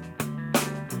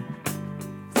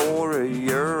for a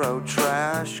Euro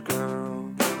trash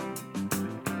girl.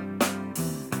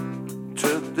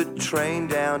 Took the train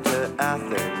down to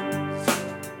Athens,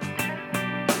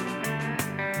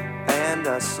 and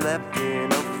I slept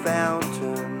in a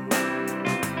fountain.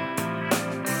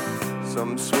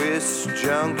 Some Swiss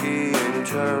junkie in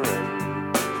Turin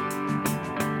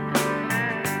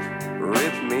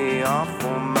ripped me off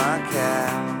for my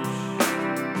cash.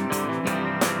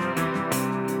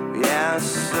 Yeah, I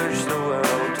searched the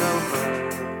world over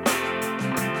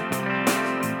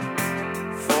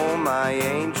for my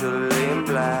angel in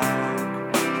black.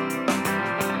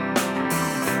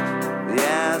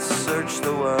 Yeah, I searched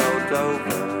the world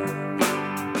over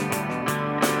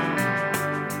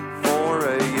for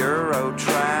a Euro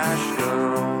trash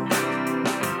girl.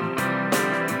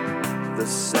 The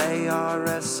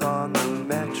CRS on the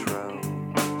metro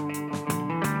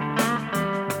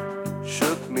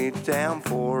shook me down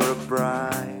for a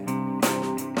bribe.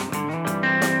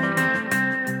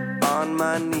 On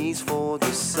my knees for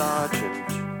the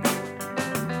sergeant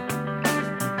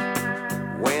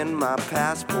when my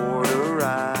passport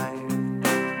arrived.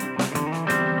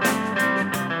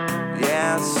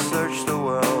 Yeah, I searched the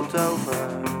world over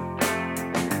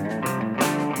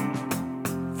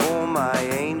for my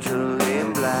angel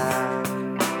in black.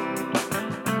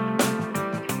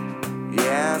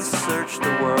 Yeah, I searched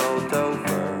the world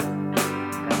over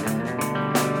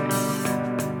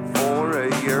for a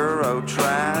Euro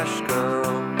trash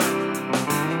girl.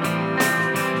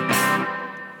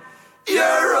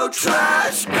 Euro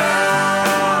trash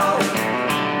girl.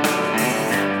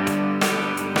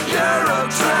 Euro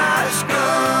trash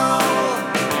girl.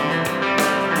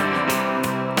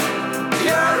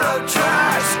 Euro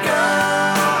trash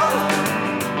girl.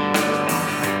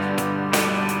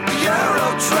 Euro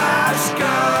trash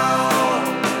girl.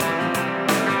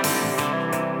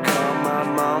 Call my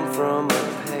mom from a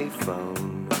payphone.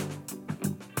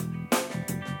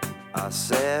 I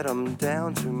said I'm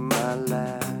down to my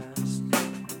last.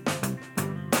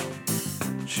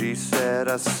 She said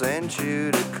I sent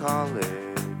you to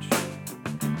college.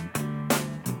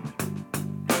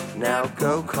 Now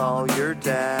go call your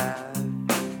dad.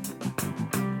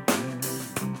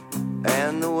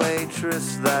 And the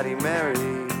waitress that he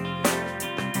married,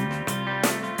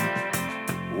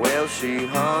 well, she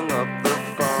hung up the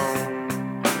phone.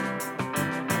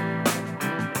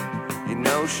 You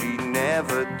know she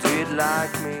never did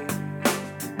like me,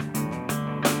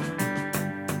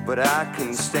 but I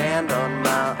can stand on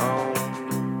my own.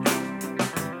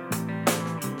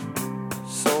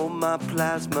 Sold my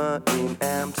plasma in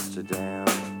Amsterdam,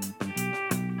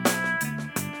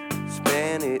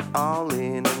 spent it all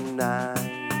in a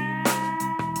night,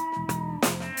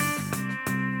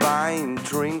 buying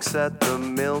drinks at the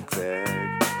milk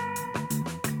bag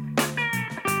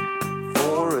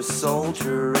for a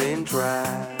soldier in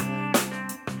drag.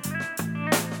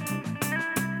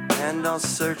 And I'll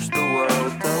search the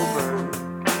world over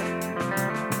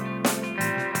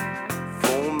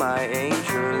for my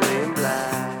angel in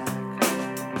black.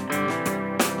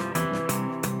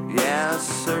 Yeah, I'll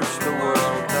search the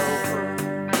world over.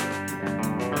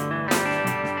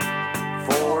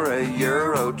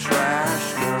 'Euro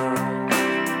trash girl.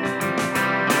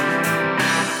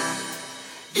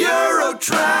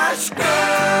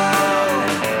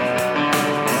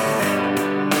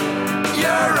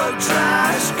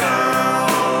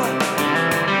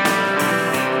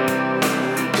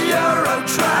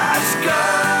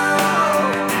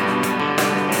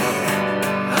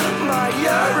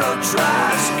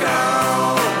 trash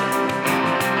girl.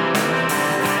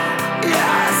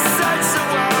 Yeah, search the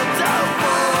world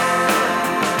over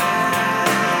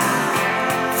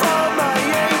for my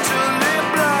angel in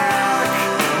black.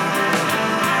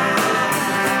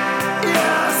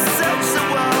 Yeah, search the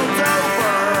world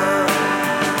over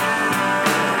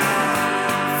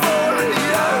for a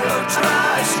Euro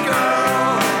trash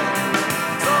girl.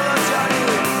 Solo Johnny.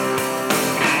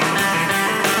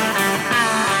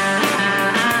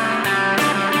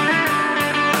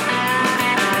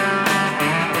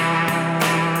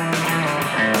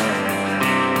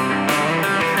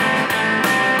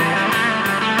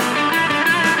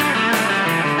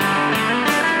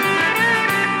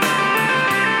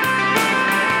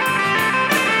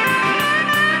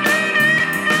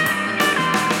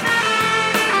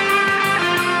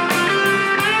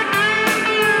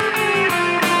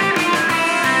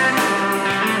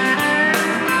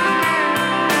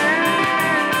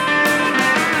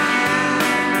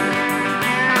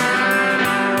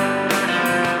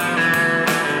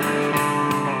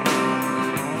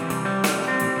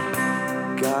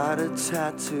 Got a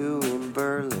tattoo in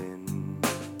Berlin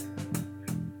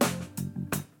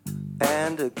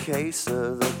and a case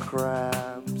of the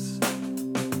crabs,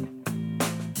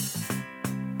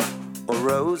 a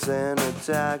rose and a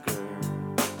dagger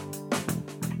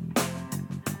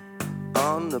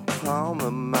on the palm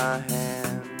of my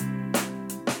hand.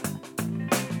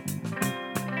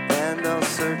 And I'll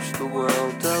search the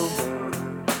world over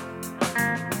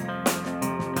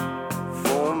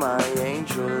for my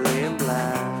angel in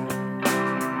black.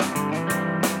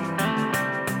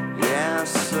 Yeah, I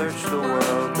search the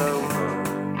world over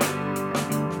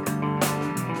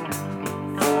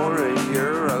for a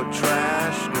Euro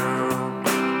trash girl.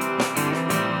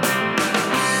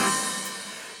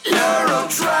 Euro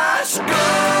trash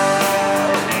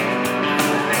girl.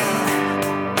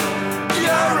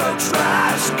 Euro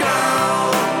trash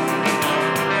girl.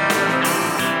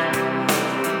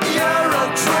 Euro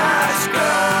trash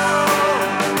girl.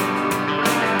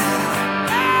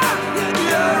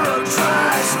 Euro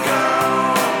trash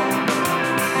girl.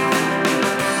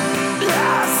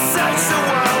 Yeah, search the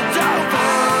world over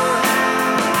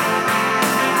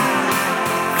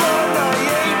for my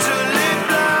angel in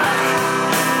black.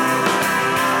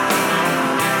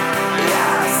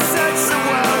 Yeah, search the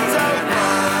world over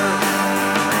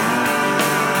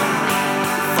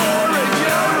for a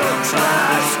Euro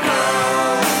trash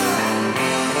girl.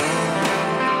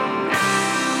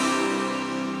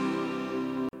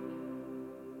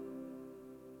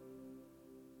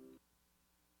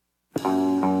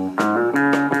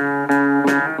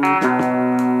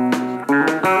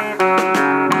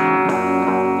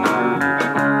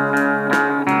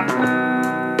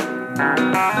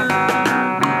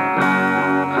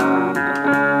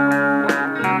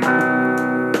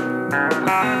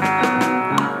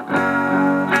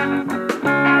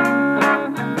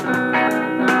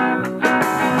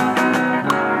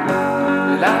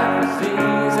 Life is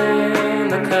easy in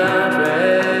the country.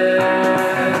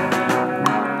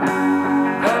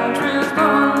 Countries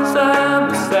gone side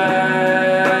by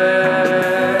side.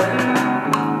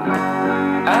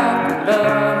 I could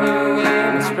love you in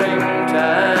the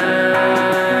springtime.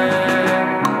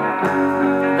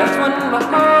 That's when my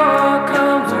heart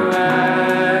comes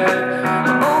alive.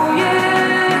 Oh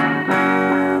yeah,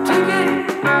 take it,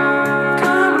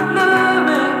 come and love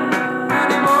me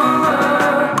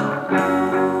anymore.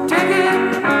 Take it,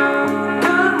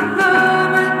 come and love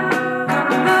me,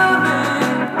 come and love me.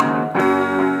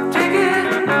 Take it,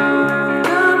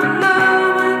 come and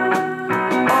love me,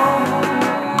 oh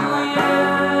yeah.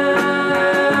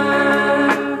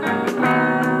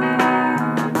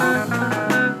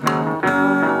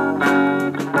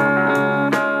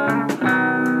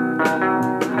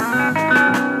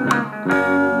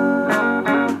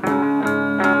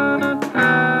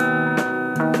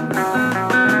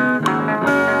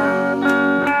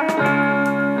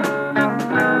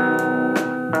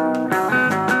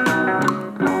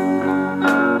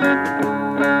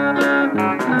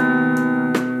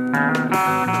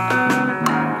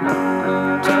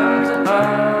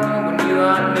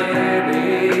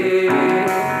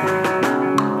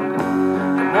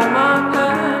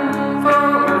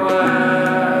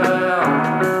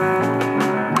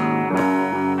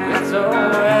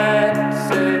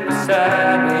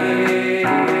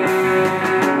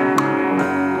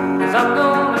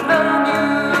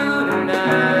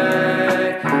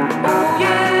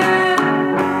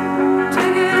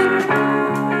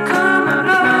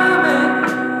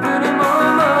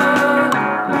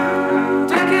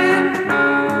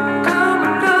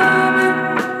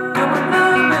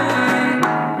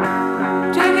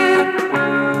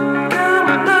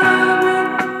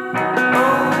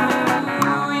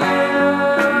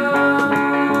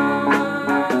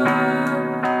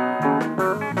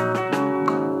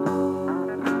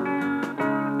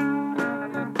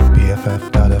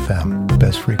 BFF.FM.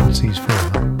 Best frequencies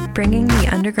forever. Bringing the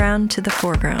underground to the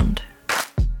foreground.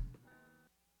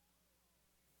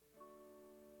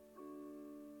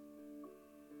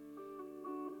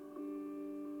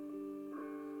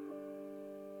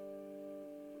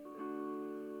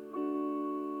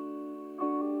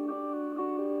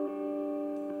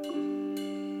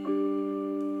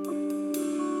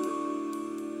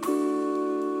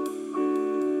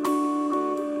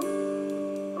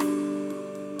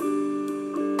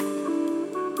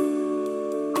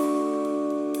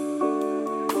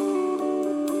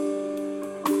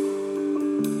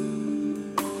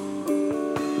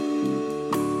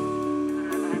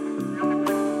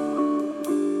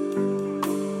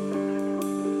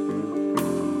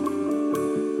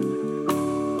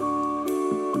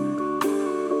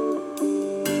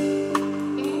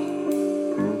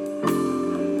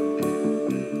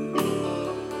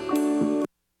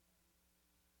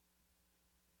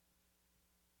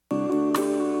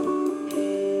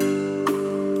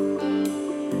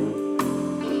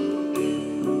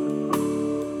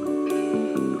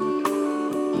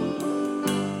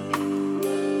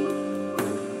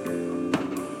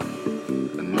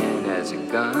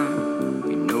 gun,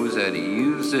 he knows how to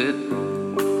use it.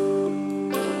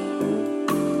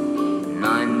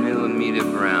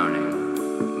 9mm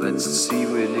Browning, let's see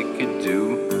what it could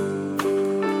do.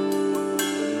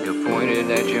 He'll point it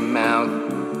at your mouth,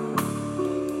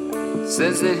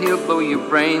 says that he'll blow your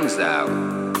brains out.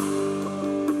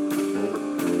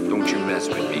 Don't you mess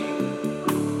with me,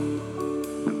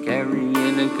 I'm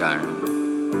carrying a gun.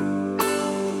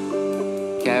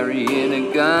 Carrying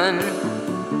a gun,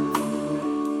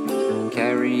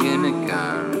 carrying a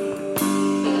gun.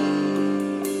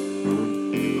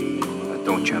 But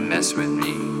don't you mess with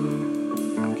me,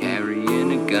 I'm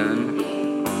carrying a gun.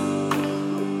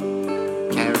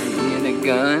 Carrying a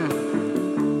gun,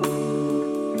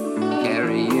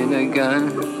 carrying a gun.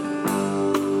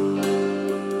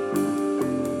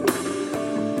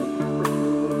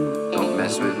 Don't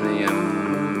mess with me,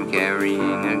 I'm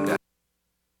carrying a gun.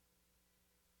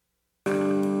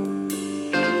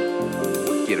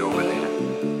 Get over there.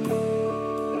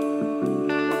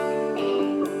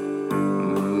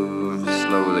 Move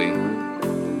slowly.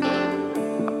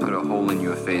 I'll put a hole in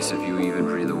your face if you even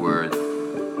breathe a word.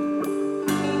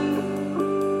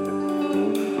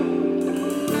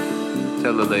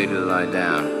 Tell the lady to lie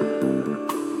down.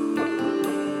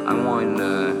 I want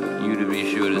you to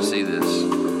be sure to see this.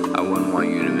 I wouldn't want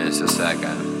you to miss a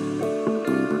second.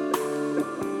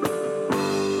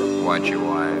 Watch your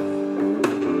wife.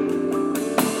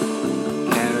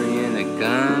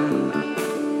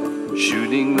 Gun,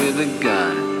 shooting with a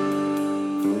gun.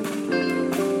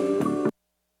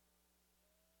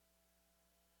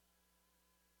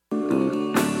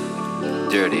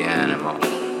 Dirty animal.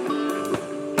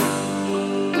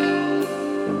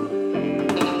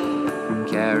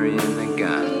 Carrying a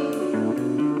gun.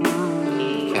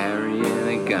 Carrying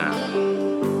a gun.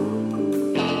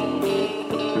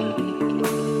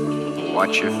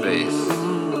 Watch your face.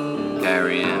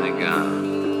 Carrying a gun.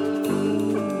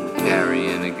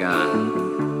 Carrying a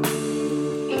gun,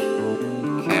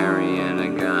 carrying a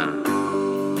gun.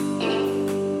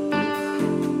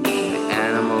 The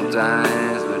animal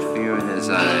dies with fear in his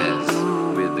eyes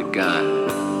with the gun.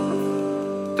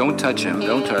 Don't touch him,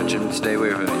 stay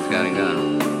away from him, he's got a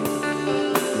gun.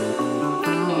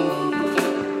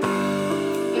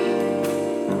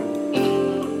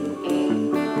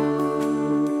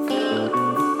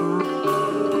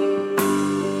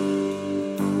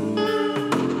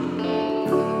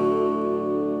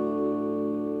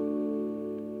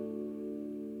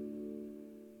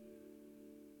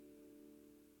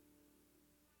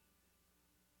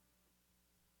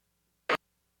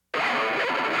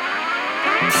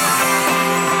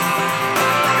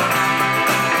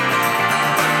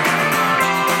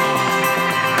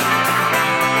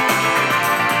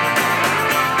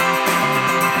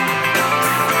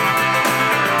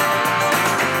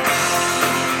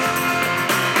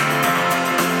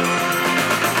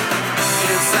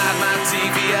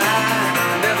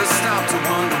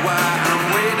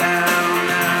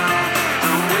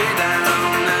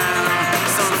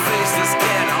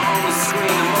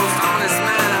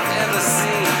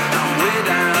 Seen.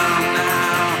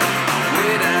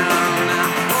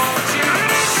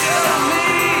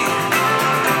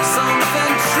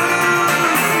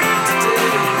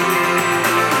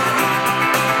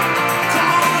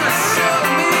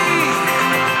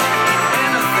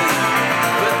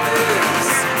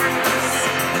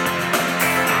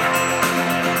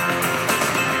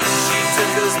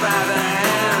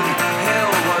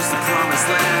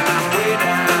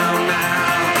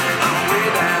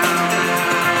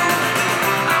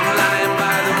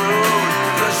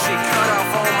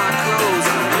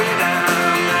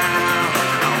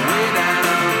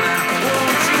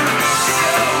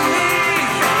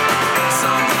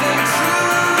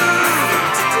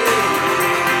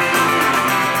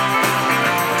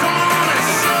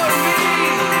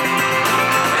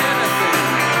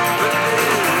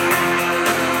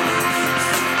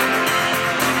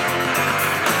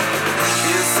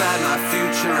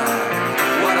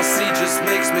 just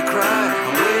makes me cry.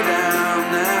 I'm way down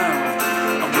now.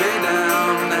 I'm way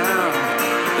down now.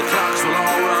 The clocks will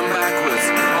all run backwards.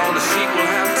 All the sheep will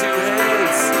have two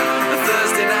heads. The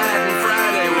Thursday night and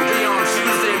Friday will be on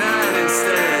Tuesday night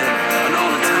instead. And all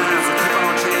the times will keep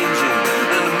on changing.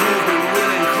 And the movement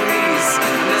will increase.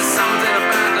 And there's something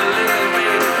about the little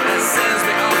bit that sends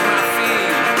me off my feet.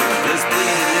 There's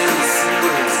bleeding in the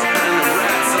sewers. And the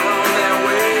rats are on their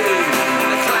way.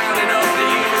 They're clouding up the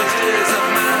images of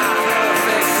my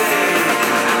perfect day.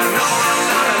 And I know I'm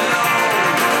not alone.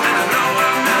 And I know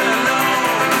I'm not alone.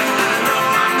 And I know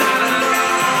I'm not alone.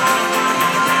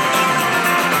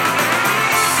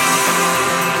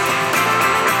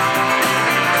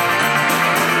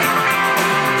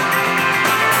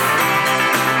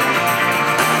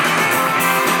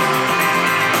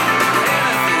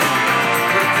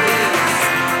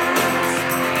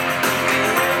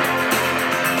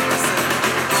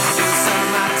 Inside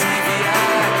my TV, I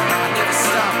never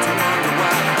stop to wonder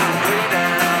why. I'm way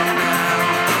down now.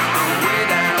 I'm way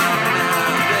down now.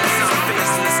 There's some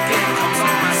faceless game comes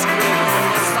on my screen. The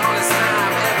most honest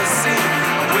I've ever seen.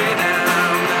 I'm way down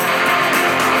now.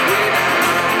 I'm way down.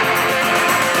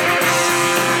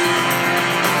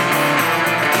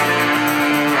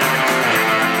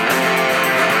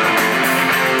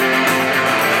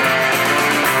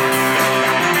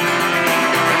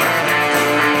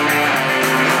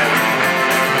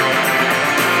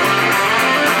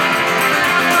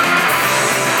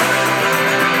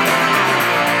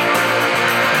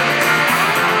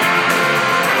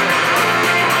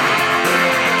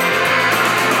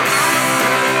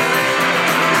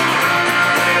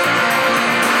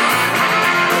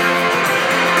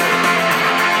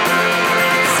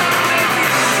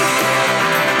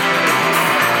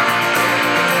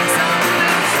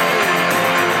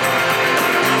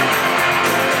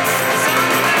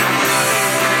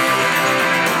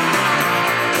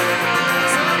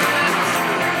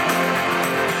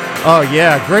 Oh,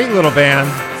 yeah. Great little band.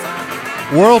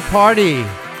 World Party.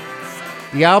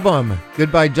 The album,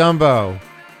 Goodbye Jumbo,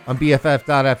 on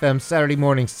BFF.FM, Saturday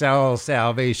morning soul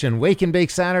salvation. Wake and Bake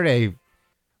Saturday,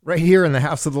 right here in the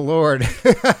house of the Lord.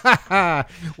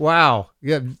 Wow.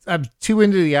 Yeah, I'm too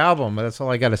into the album. That's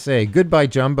all I got to say. Goodbye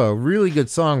Jumbo. Really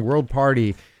good song, World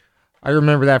Party. I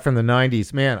remember that from the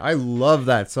 90s. Man, I love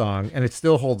that song, and it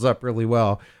still holds up really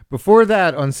well. Before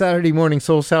that, on Saturday morning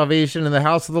soul salvation in the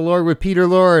house of the Lord with Peter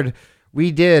Lord, we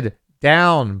did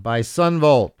Down by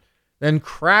Sunvolt. Then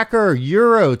Cracker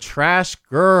Euro Trash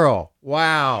Girl.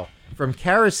 Wow. From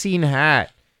Kerosene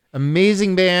Hat.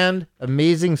 Amazing band,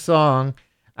 amazing song.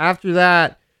 After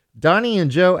that, Donnie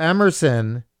and Joe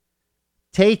Emerson,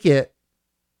 Take It.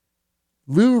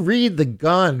 Lou Reed, The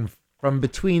Gun, from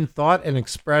Between Thought and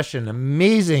Expression.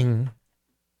 Amazing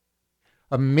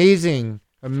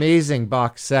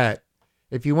box set.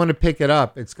 If you want to pick it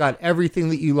up, it's got everything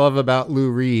that you love about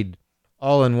Lou Reed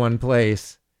all in one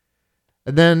place.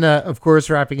 And then, of course,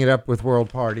 wrapping it up with World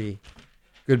Party,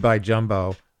 Goodbye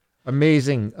Jumbo.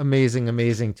 Amazing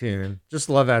tune. Just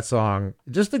love that song.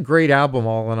 Just a great album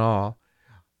all in all.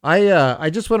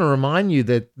 I just want to remind you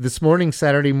that this morning,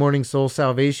 Saturday Morning Soul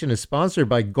Salvation is sponsored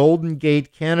by Golden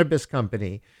Gate Cannabis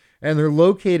Company, and they're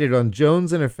located on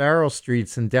Jones and Farrell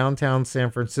Streets in downtown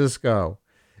San Francisco.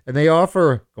 And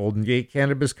Golden Gate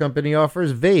Cannabis Company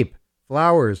offers vape,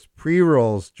 flowers,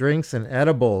 pre-rolls, drinks, and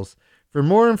edibles. For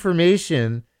more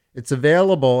information, it's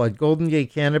available at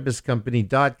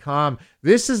goldengatecannabiscompany.com.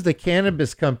 This is the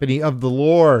cannabis company of the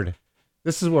Lord.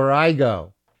 This is where I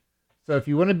go. So if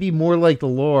you want to be more like the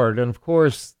Lord, and of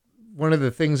course, one of the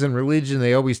things in religion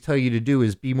they always tell you to do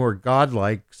is be more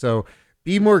godlike. So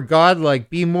be more godlike,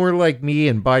 be more like me,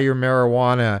 and buy your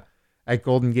marijuana at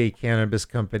Golden Gate Cannabis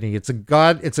Company. It's a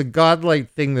godlike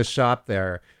thing to shop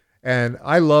there. And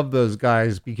I love those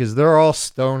guys because they're all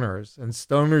stoners, and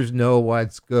stoners know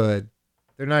what's good.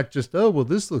 They're not just, oh, well,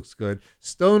 this looks good.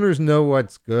 Stoners know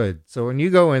what's good. So when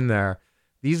you go in there,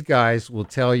 these guys will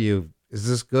tell you, is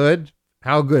this good?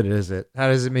 How good is it? How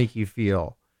does it make you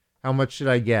feel? How much should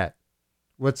I get?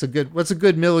 What's a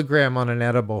good milligram on an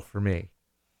edible for me?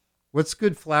 What's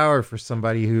good flower for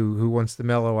somebody who wants to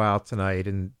mellow out tonight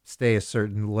and stay a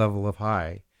certain level of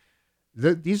high?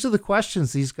 These are the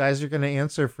questions these guys are going to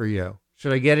answer for you.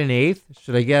 Should I get an eighth?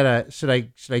 Should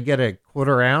I get a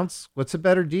quarter ounce? What's a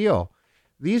better deal?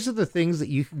 These are the things that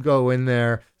you can go in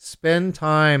there, spend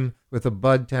time with a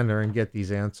bud tender and get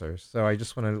these answers. So I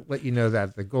just want to let you know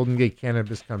that the Golden Gate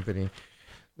Cannabis Company,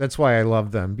 that's why I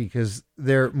love them, because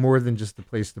they're more than just a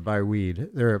place to buy weed.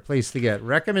 They're a place to get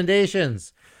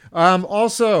recommendations.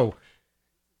 Also,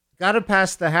 got to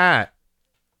pass the hat.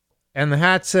 And the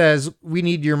hat says, we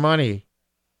need your money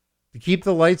to keep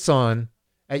the lights on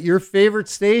at your favorite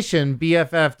station,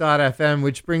 BFF.FM,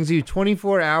 which brings you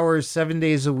 24 hours, 7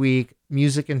 days a week,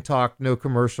 music and talk, no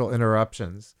commercial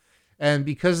interruptions. And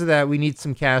because of that, we need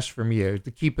some cash from you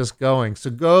to keep us going. So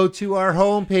go to our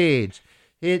homepage,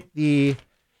 hit the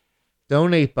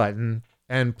donate button,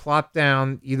 and plop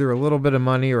down either a little bit of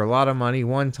money or a lot of money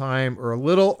one time, or a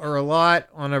little or a lot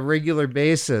on a regular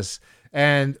basis.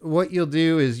 And what you'll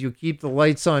do is you'll keep the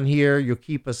lights on here. You'll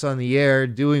keep us on the air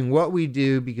doing what we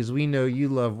do, because we know you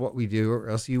love what we do, or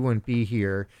else you wouldn't be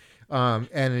here. And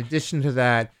in addition to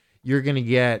that, you're going to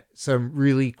get some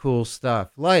really cool stuff.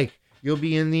 Like, you'll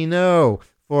be in the know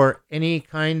for any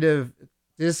kind of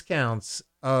discounts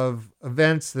of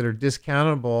events that are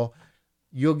discountable.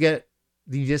 You'll get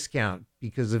the discount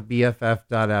because of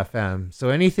BFF.FM. So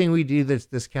anything we do that's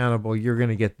discountable, you're going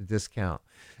to get the discount.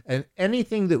 And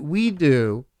anything that we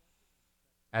do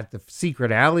at the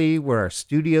Secret Alley, where our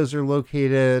studios are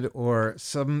located, or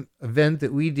some event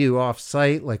that we do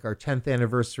off-site, like our 10th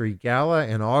anniversary gala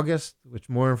in August, which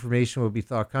more information will be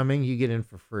forthcoming, you get in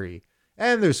for free.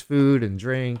 And there's food and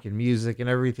drink and music and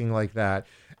everything like that.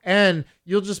 And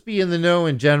you'll just be in the know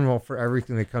in general for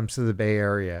everything that comes to the Bay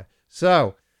Area.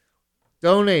 So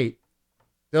donate.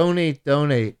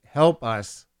 Help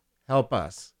us,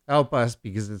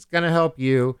 because it's going to help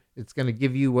you. It's going to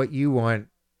give you what you want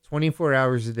 24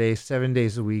 hours a day, 7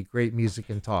 days a week, great music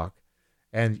and talk.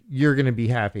 And you're going to be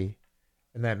happy.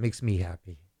 And that makes me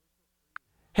happy.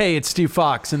 Hey, it's Steve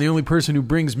Fox, and the only person who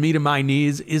brings me to my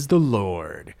knees is the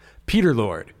Lord. Peter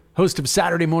Lord, host of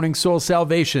Saturday Morning Soul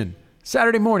Salvation.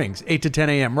 Saturday mornings, 8 to 10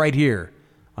 a.m. right here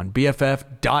on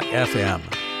BFF.FM.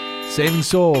 Saving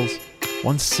souls,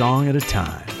 one song at a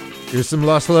time. Here's some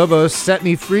Los Lobos, Set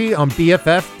Me Free on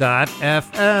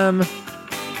BFF.FM.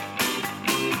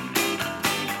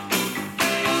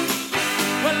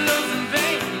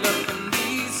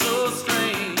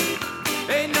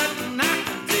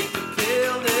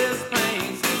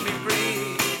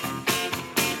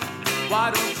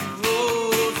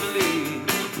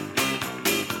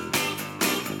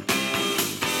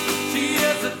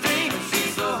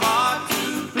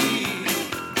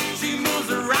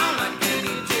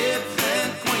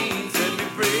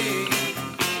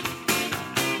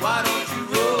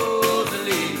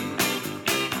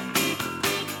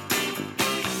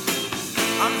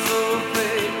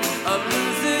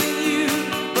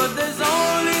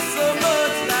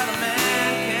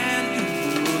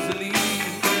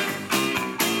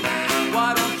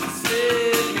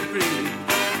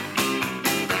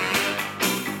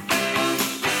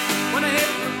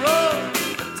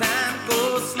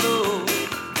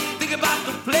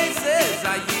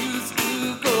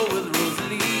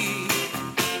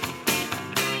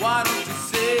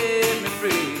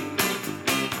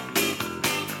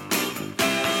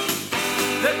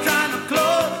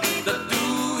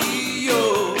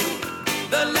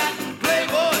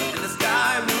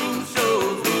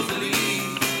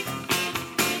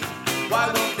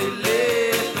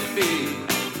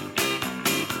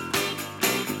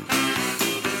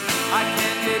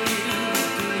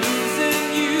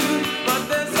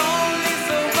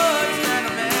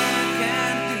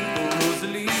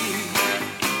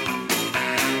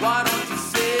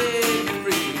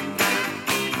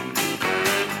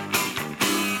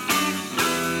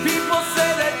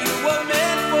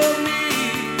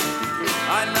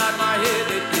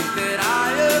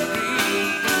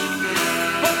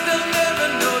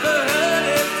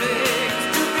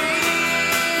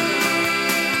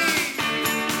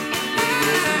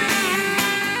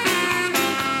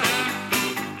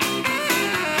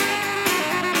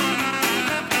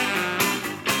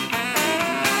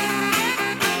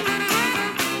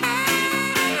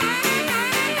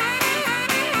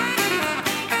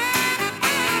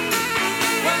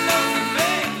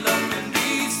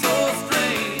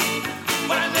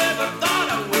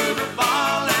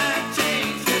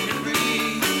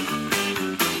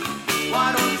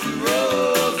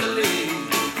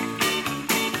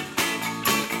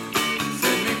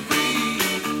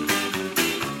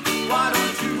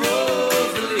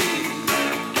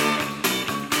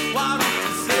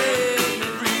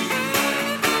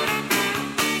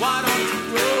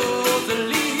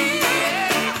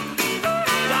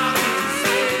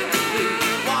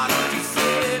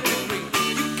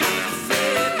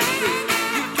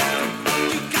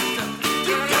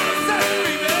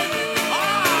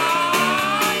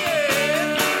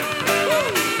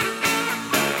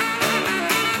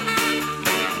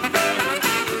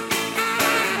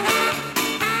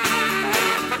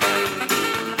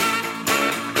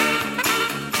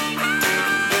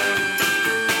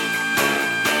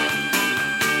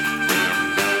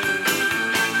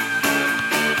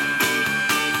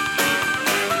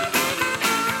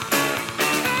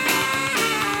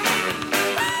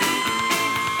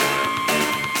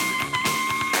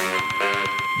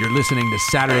 You're listening to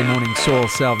Saturday Morning Soul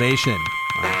Salvation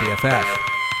on BFF.FM.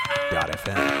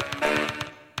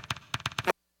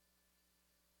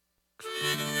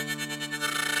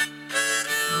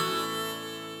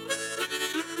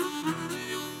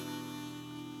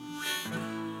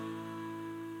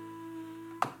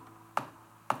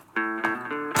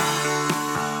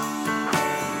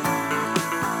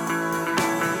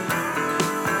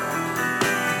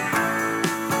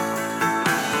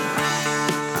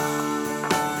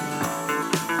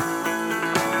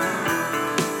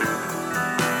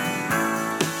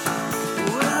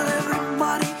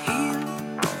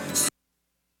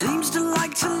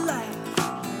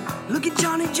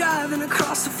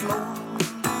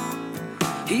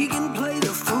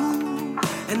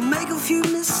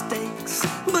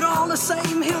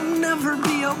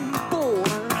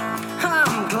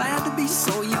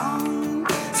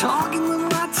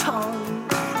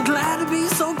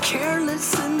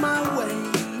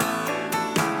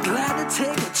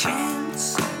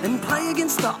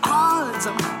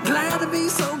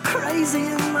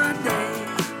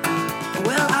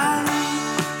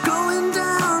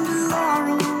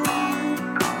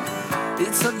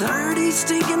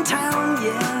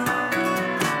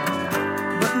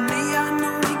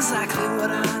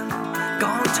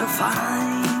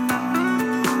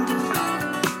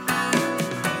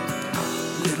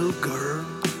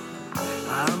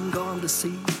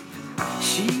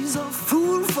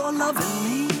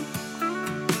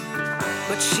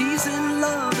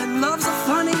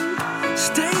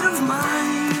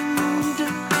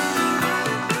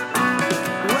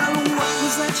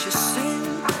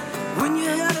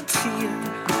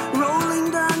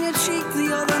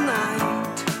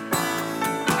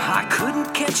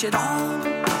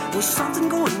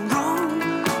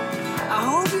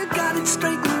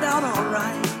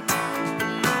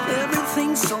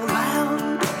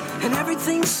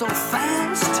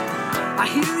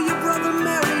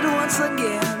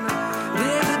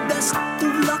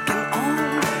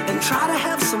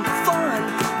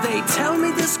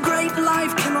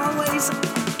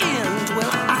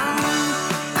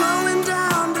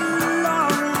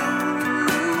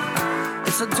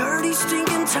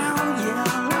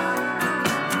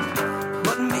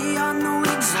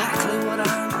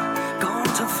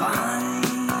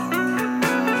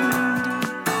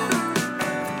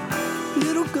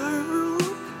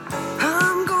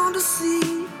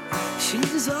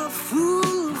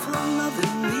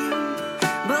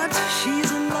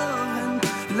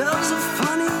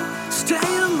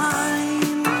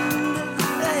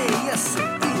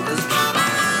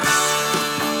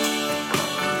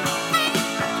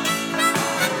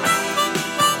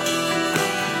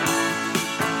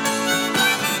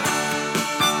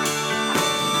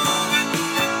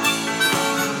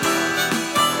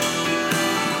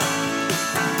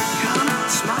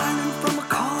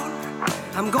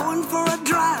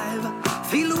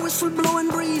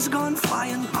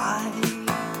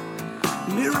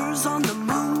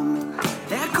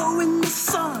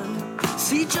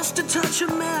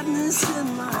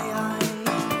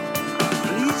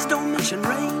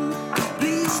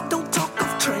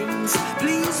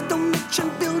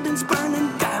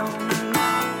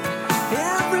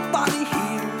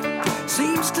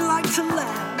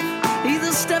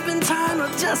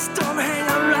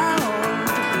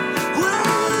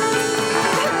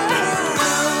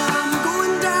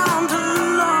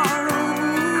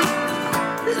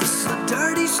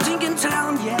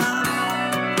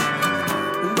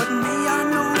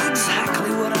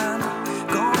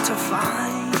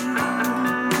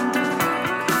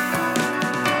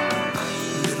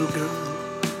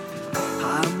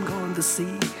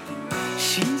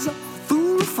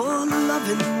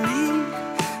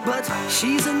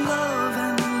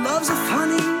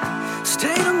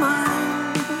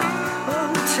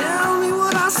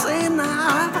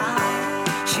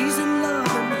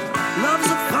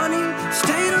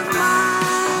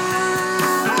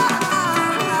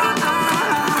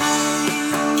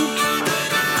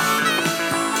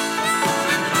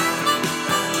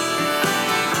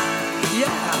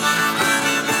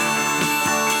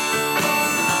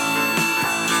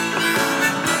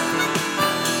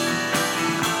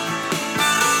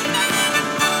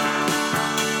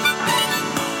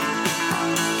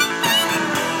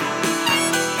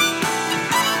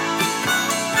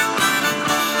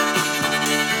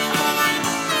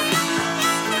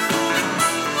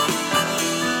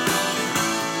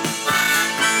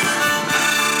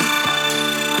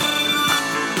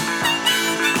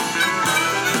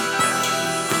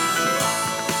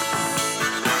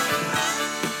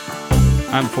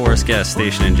 I'm Forrest Guest,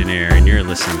 station engineer, and you're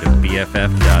listening to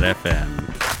BFF.FM.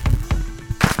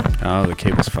 Oh, the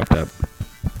cable's fucked up.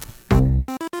 All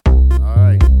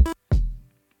right.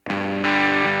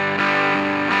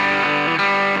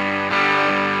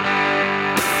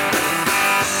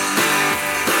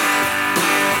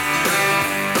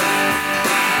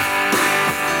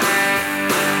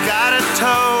 Got a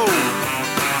tow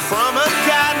from a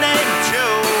guy named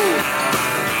Joe.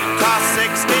 Cost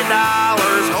 $60.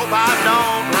 Hope I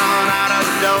don't run out of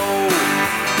dough.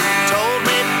 Told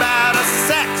me about a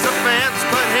sex offense,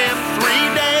 put him 3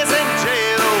 days in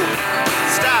jail.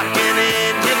 Stopped in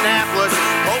Indianapolis.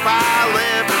 Hope I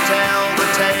live to tell the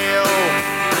tale.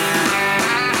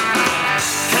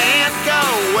 Can't go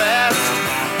west.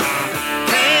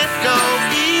 Can't go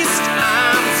east.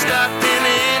 I'm stuck in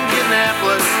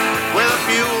Indianapolis with a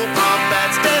fuel pump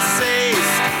that's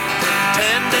deceased.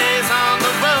 10 days on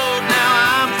the road, now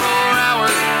I'm 4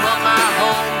 hours from my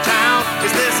hometown.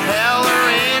 Is this hell or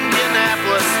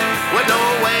Indianapolis with no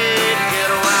way to get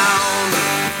around?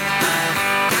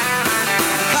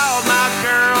 Called my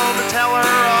girl to tell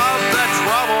her of the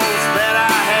troubles that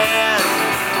I had.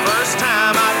 First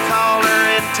time I called her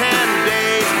in 10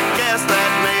 days, guess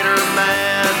that made her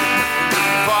mad.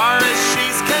 Far as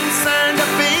she's concerned, to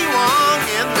belong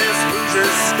in this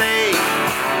Hoosier state.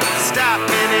 Stop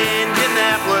in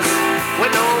Indianapolis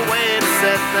with no way to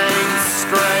set things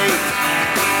straight.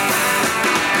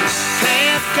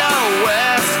 Can't go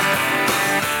west,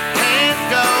 can't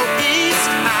go east.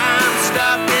 I'm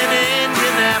stuck in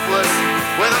Indianapolis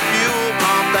with a fuel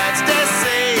pump that's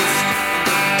deceased.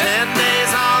 10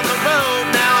 days on the road,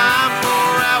 now I'm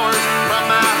 4 hours from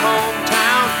my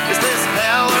hometown. Is this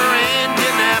hell or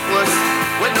Indianapolis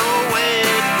with no way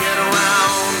to get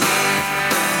around?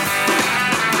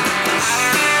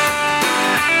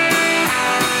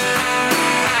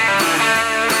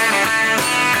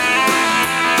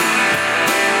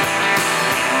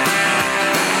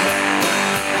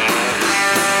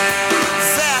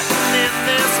 Sitting in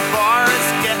this bar is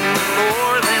getting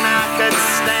more than I could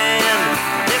stand.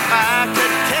 If I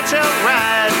could catch a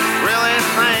ride, really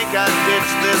think I'd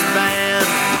ditch this band.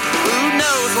 Who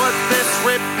knows what this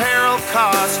repair'll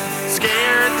cost?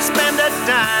 Scared to spend a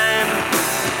dime.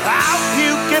 I'll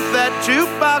puke if that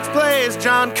jukebox plays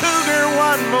John Cougar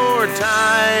one more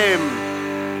time.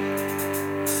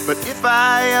 But if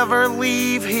I ever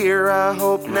leave here, I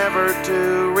hope never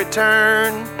to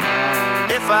return.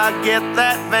 If I get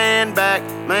that van back,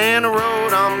 man, the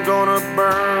road I'm gonna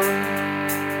burn.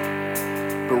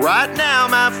 But right now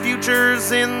my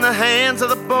future's in the hands of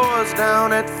the boys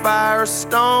down at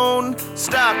Firestone.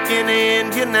 Stuck in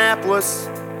Indianapolis,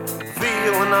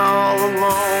 feeling all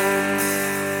alone.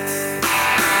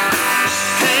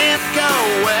 Can't go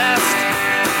west,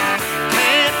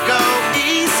 can't go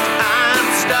east. I'm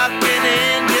stuck in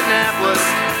Indianapolis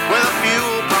with a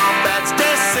fuel pump that's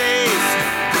deceased.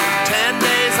 10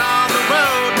 days on the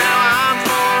road, now I'm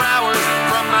 4 hours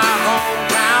from my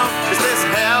hometown. Is this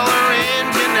hell or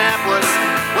Indianapolis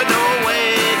with no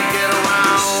way to get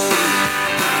around?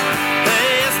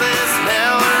 Hey, is this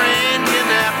hell or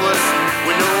Indianapolis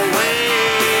with no way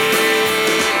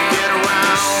to get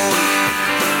around?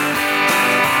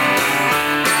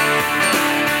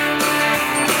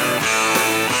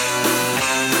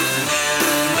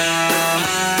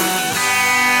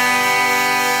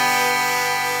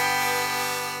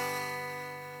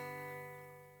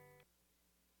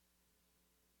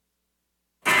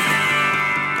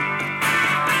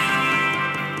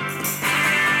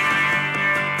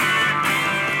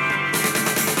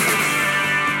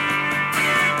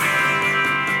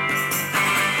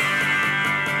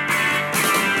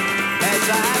 As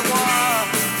I walk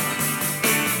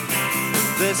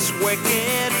this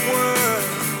wicked world,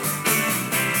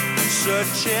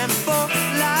 searching for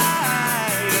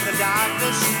light in the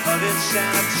darkness of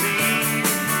insanity.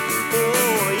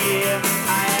 Oh yeah,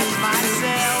 I ask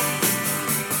myself,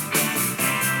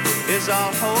 is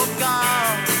all hope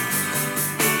gone?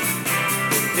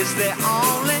 Is there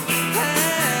only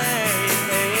pain,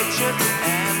 hatred,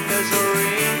 and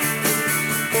misery?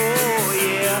 Oh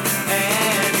yeah,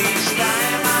 and each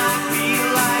time I feel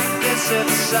like this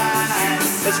inside,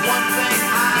 there's one thing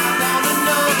I wanna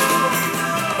know.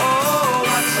 Oh,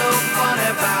 what's so funny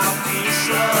about peace,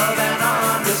 love, and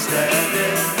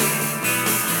understanding?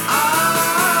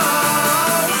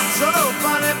 Oh, what's so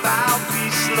funny about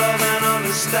peace, love, and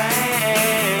understanding?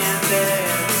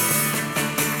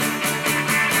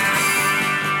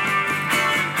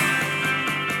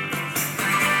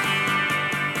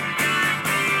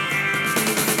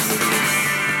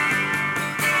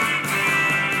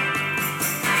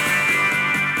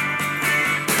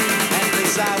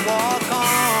 As I walk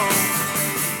on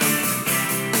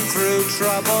through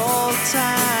troubled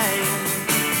times,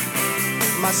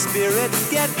 my spirit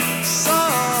get so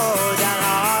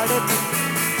downhearted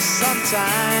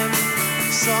sometime.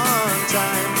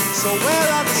 So where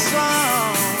are the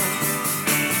strong?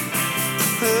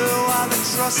 Who are the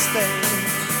trusting?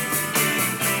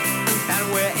 And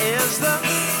where is the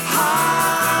harmony,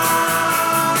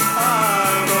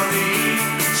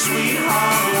 sweet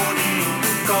harmony?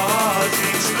 'Cause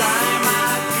each time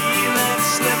I feel it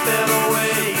slipping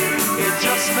away, it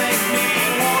just makes me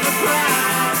wanna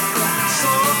cry. So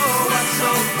what's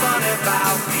so funny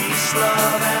about peace,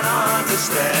 love, and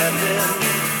understanding?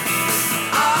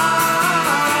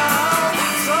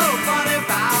 What's so funny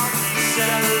about sin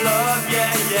and love? Yeah.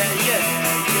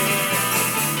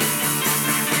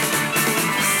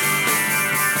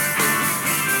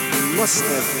 We must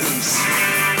have peace.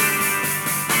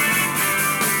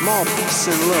 More peace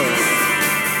and love.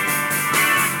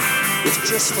 It's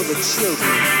just for the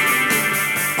children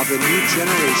of the new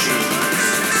generation.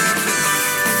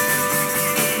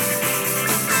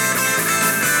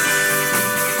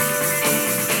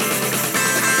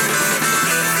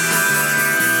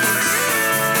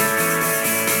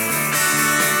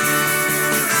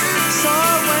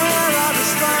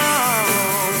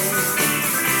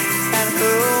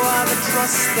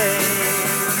 Trusting,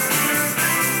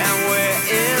 and where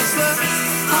is the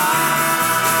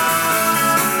harmony,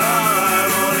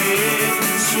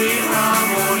 sweet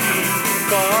harmony?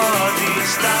 'Cause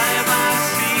each time I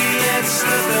see it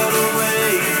slipping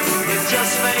away, it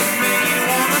just makes me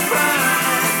wanna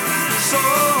cry. So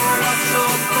what's so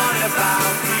funny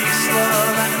about peace,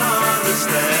 love, and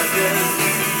understanding?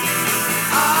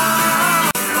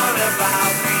 Funny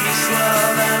about peace,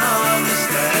 love, and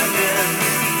understanding.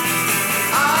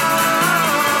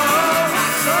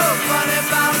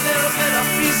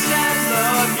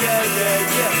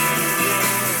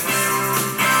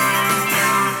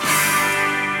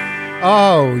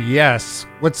 Oh, yes.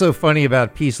 What's so funny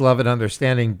about peace, love, and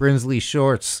understanding? Brinsley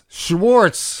Schwartz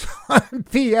on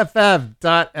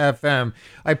BFF.FM.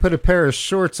 I put a pair of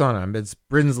shorts on him. It's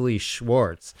Brinsley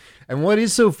Schwartz. And what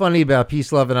is so funny about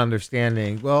peace, love, and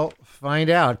understanding? Well, find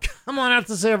out. Come on out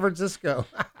to San Francisco.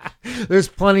 There's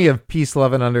plenty of peace,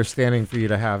 love, and understanding for you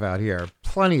to have out here.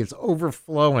 Plenty. It's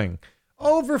overflowing.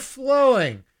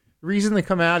 Reason to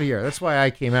come out here. That's why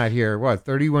I came out here,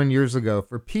 31 years ago,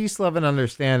 for peace, love, and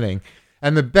understanding.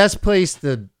 And the best place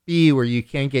to be where you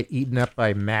can't get eaten up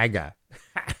by MAGA.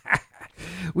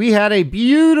 We had a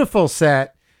beautiful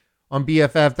set on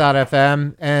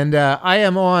BFF.FM, and I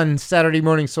am on Saturday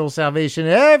Morning Soul Salvation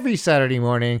every Saturday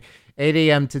morning, 8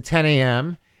 a.m. to 10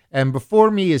 a.m. And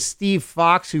before me is Steve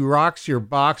Fox, who rocks your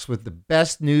box with the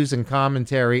best news and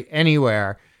commentary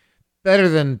anywhere. Better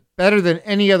than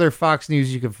any other Fox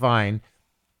News you can find.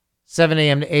 7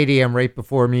 a.m. to 8 a.m. right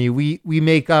before me. We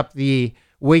make up the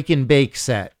Wake and Bake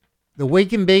set. The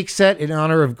Wake and Bake set in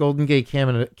honor of Golden Gate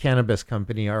Cannabis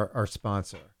Company, our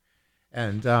sponsor.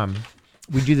 And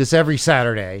we do this every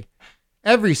Saturday.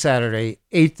 Every Saturday,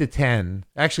 8 to 10.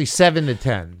 Actually, 7 to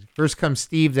 10. First comes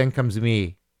Steve, then comes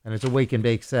me. And it's a Wake and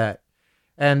Bake set.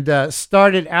 And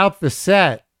started out the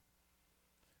set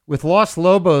with Los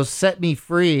Lobos, Set Me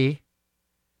Free.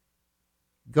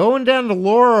 Going down to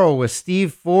Laurel with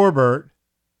Steve Forbert,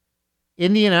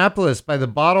 Indianapolis by the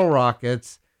Bottle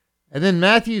Rockets, and then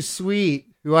Matthew Sweet,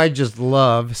 who I just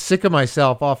love, Sick of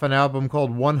Myself, off an album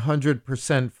called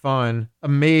 100% Fun,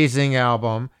 amazing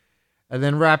album, and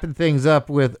then wrapping things up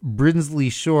with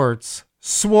Brinsley Schwartz,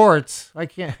 I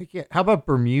can't, how about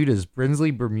Bermudas,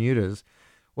 Brinsley Bermudas?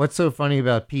 What's so funny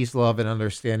about peace, love, and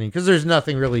understanding? Because there's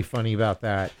nothing really funny about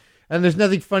that. And there's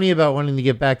nothing funny about wanting to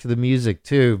get back to the music,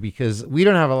 too, because we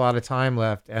don't have a lot of time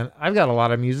left, and I've got a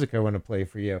lot of music I want to play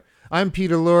for you. I'm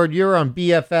Peter Lord. You're on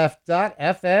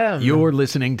BFF.FM. You're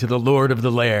listening to the Lord of the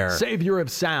Lair, Savior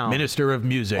of Sound, Minister of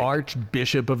Music,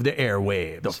 Archbishop of the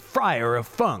Airwaves, the Friar of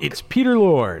Funk. It's Peter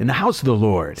Lord in the House of the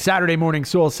Lord. Saturday Morning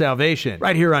Soul Salvation,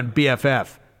 right here on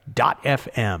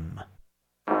BFF.FM.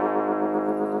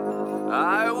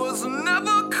 I was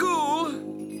never cool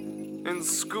in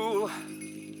school.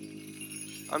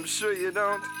 I'm sure you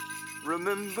don't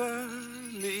remember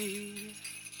me.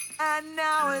 And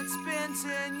now it's been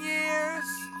 10 years,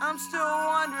 I'm still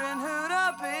wondering who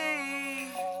to be.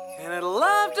 And I'd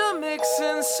love to mix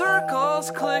in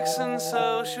circles, clicks, and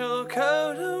social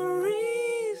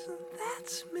coteries.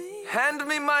 That's me. Hand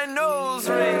me my nose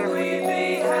ring. Can we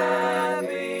be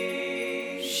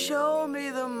happy? Show me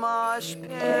the mosh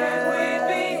pit. Can we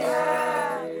be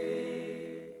happy?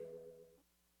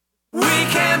 We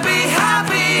can be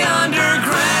happy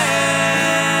underground.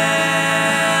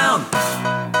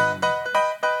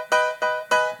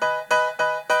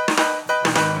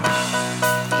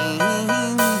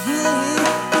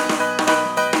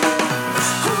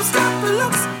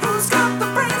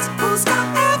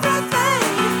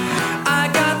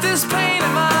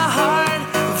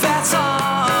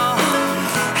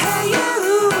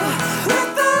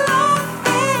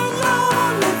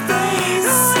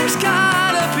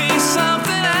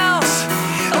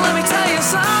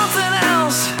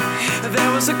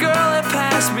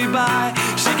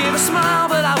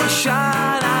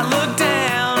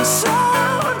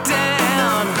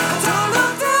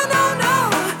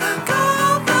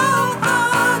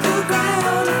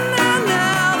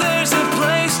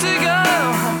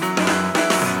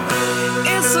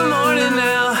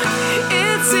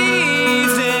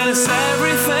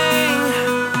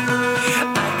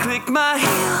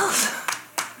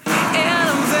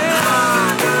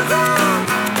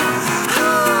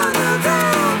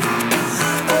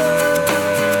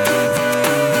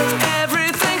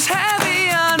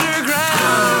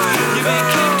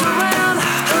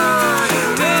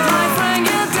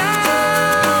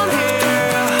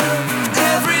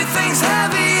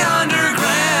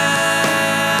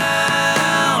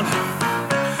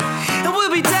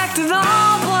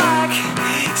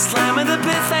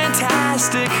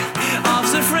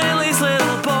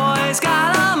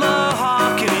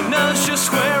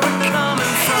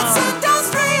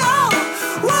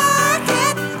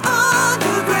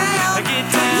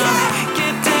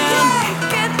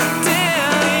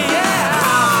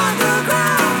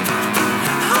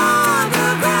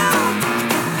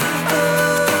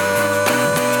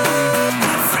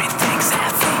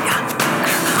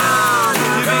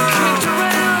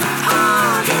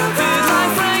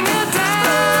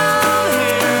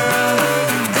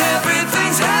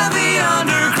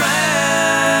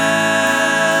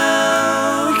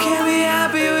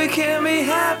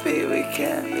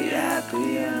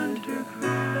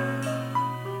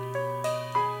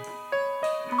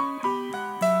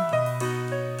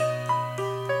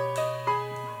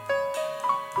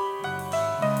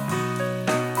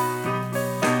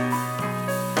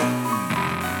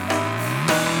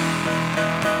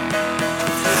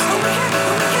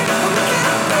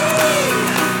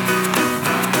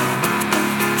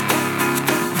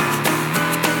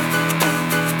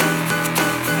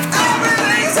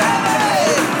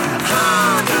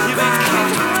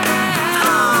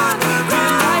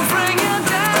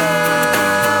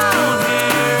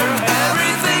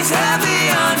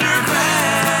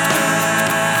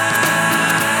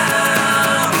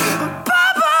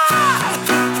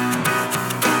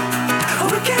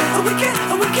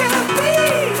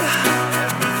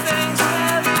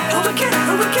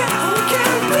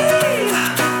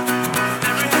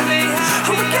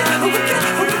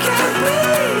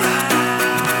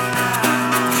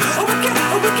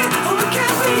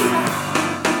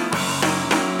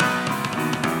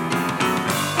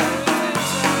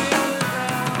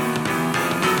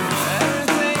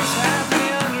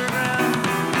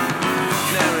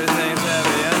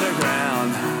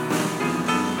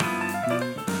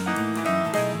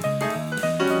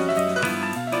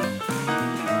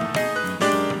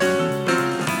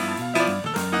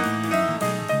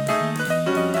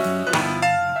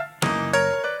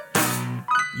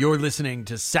 You're listening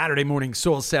to Saturday Morning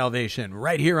Soul Salvation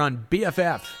right here on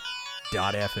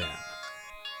BFF.FM.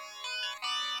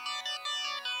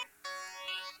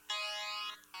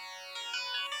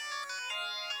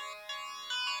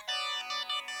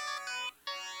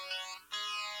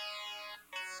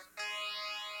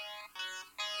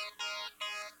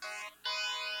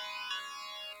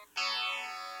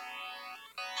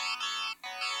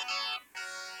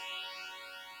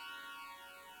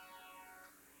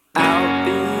 Out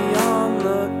beyond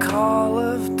the call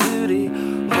of duty,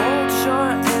 hold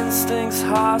your instincts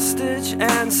hostage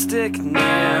and stick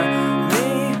near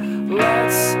me.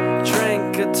 Let's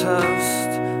drink a toast,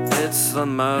 it's the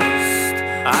most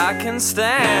I can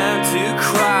stand to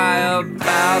cry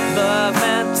about the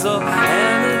mental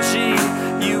energy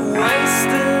you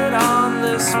wasted on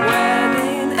this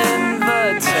wedding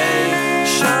invitation.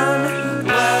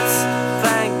 Let's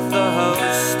thank the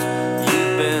host,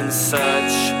 you've been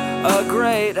such a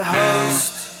great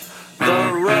host.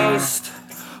 The roast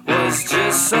was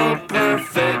just so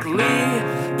perfectly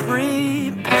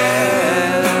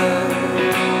prepared.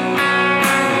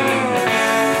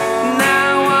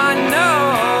 Now I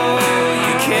know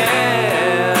you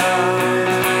care.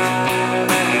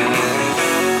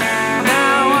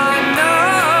 Now I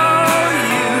know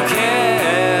you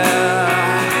care.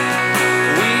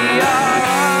 We are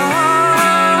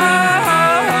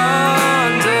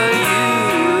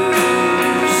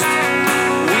underused.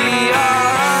 We are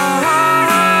underused.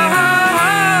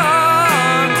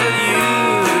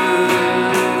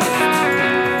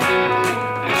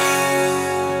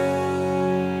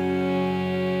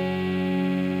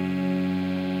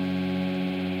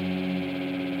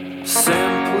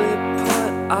 Simply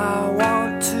put, I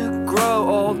want to grow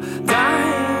old.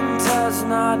 Dying does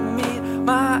not meet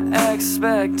my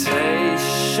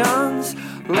expectations.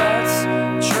 Let's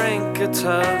drink a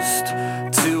toast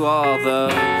to all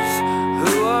those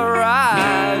who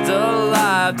arrived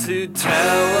alive to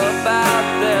tell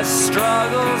about their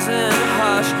struggles in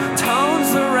hushed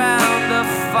tones around a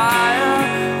fire.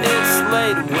 It's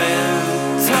late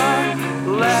winter,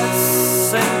 let's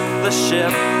sink the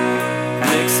ship,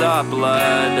 mix our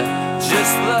blood,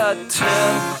 just the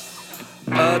tip.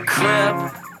 A crib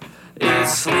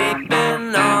is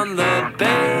sleeping on the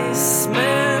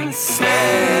basement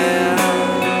stairs.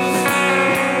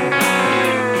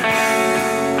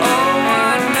 Oh,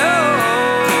 I know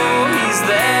he's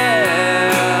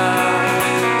there.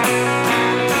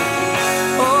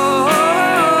 Oh, I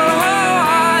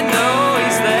know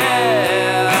he's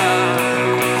there.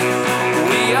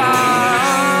 We are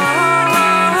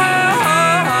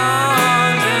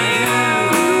underused.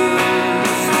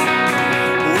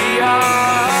 We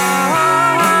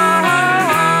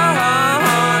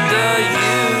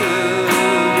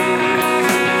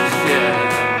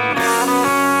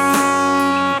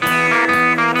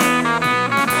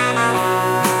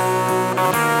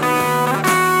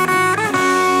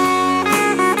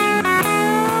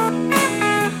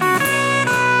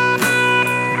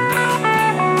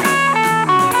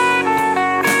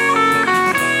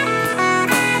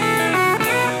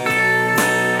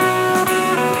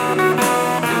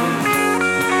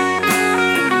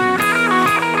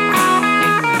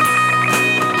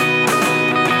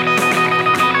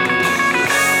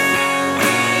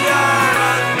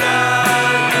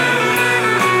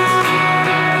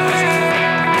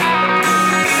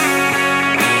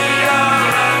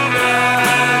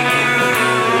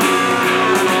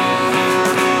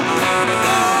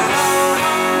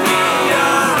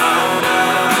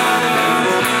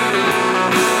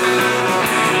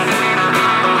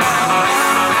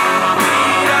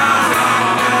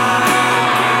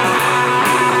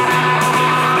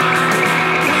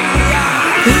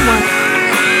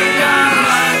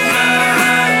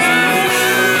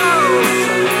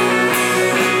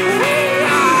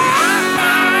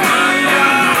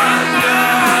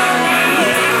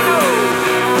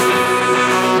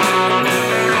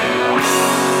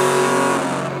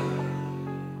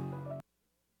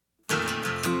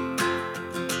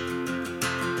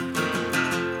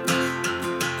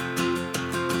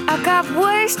I got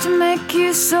ways to make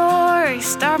you sorry.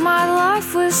 Start my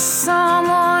life with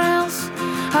someone else.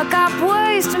 I got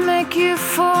ways to make you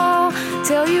fall.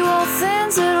 Tell you all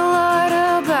things that I lied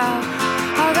about.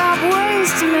 I got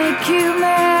ways to make you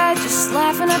mad. Just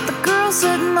laughing at the girl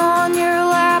sitting on your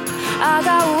lap. I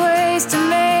got ways to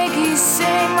make you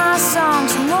sing my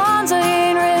songs, the ones I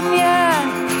ain't written yet.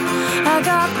 I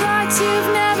got lights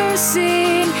you've never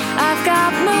seen. I've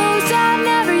got moves I've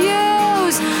never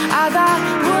used. I got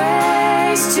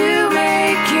ways to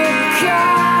make you come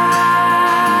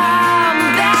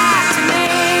back to me.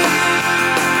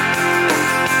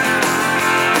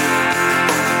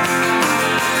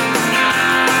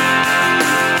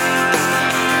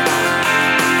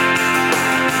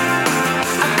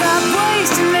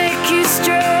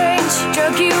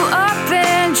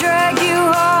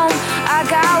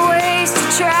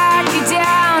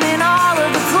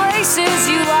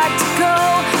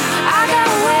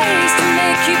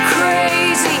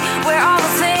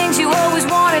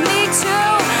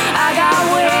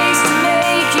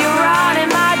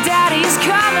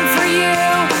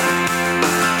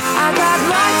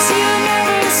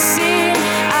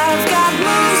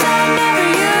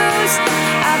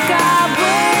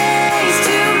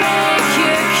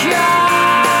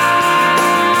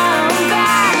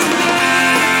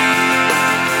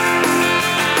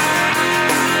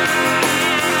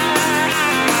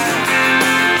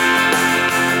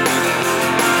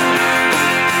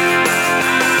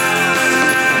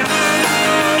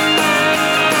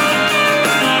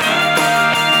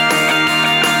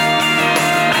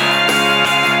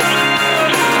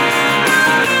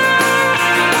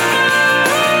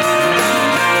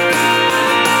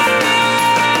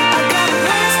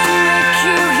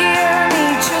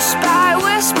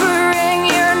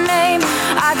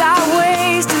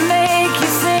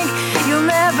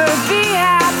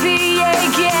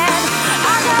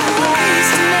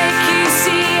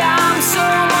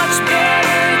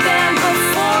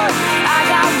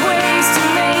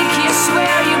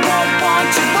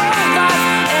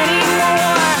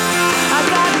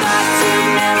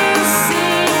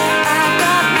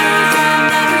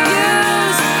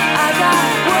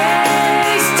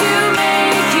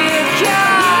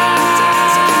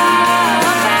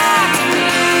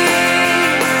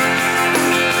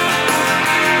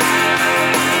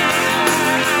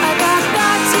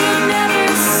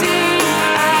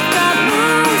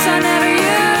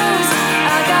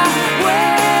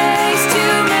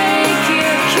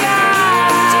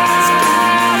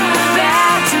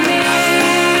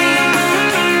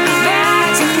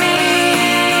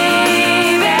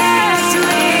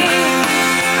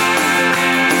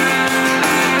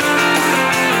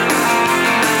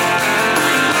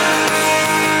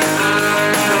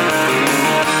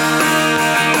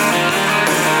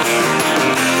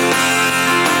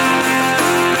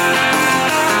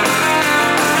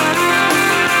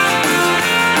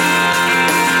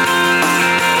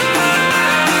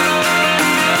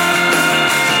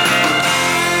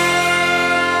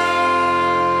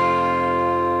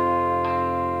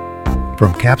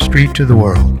 From Cap Street to the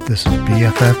world, this is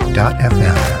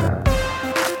BFF.FM.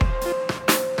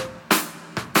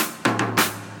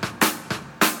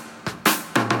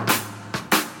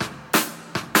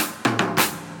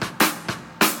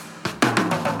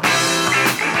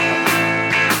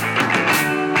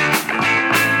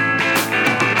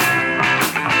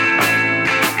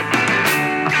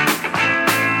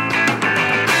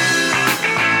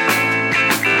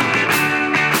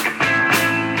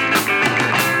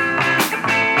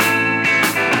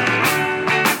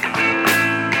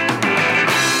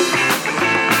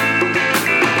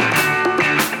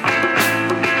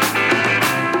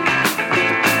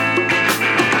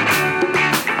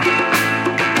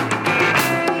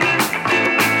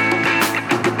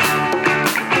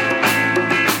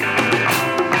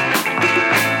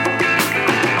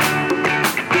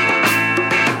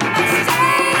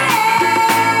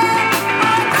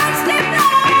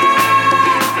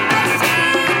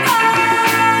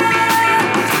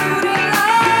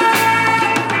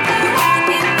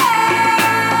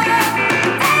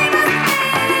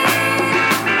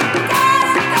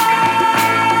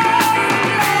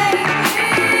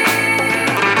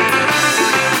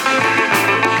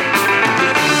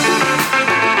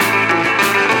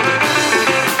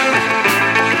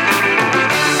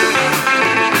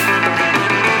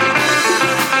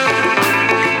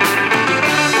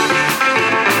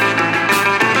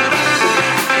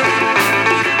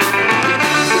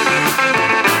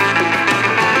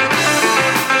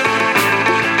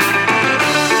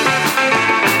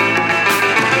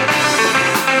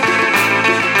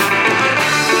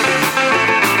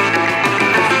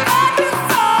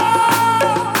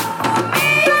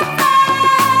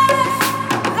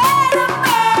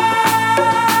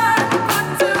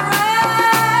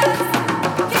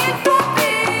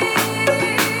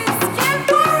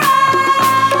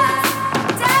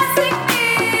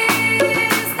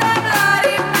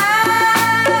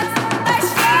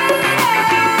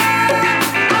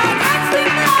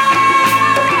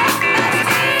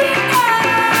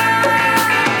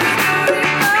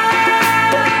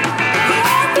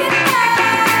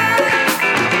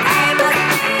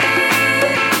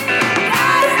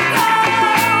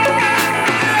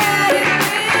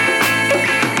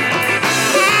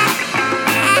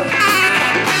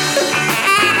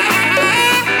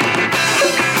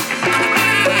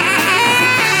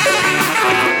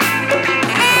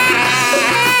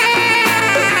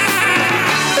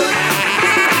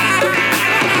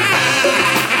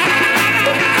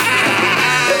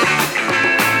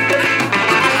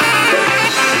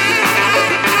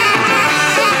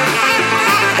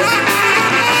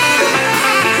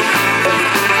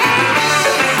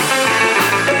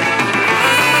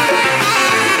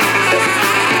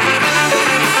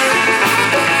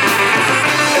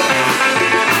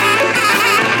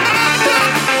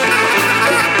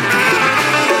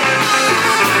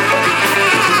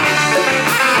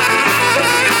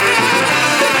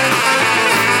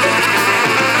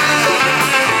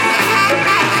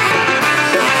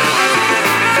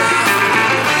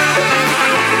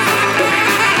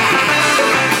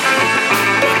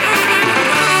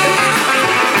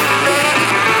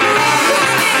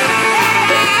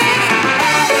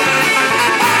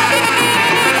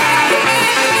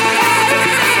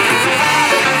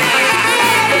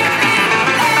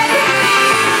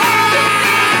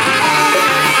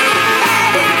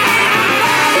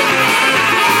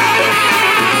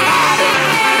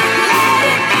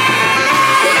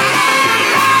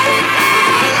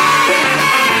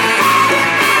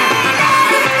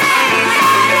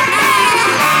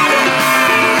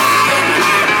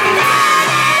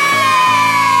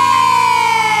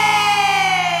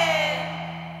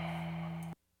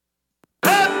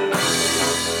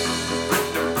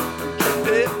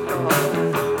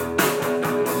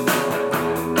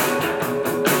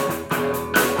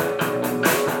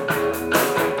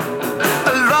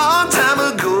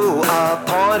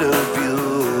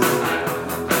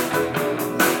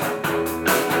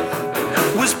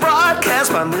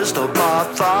 by Mr.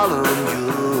 Bartholomew.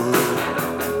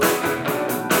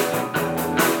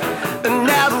 And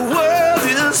now the world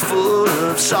is full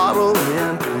of sorrow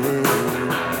and pain,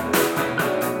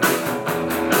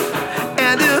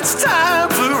 and it's time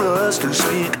for us to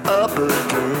speak up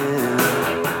again.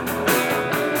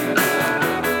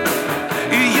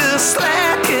 You're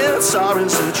slack and sorry,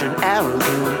 such an arrogant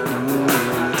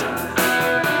mood.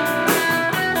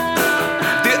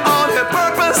 The only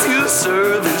purpose you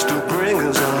serve is to bring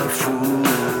us our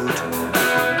food.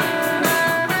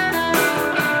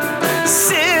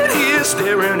 Sit here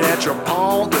staring at your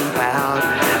pump and pout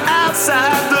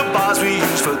outside the bars we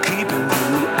use for keeping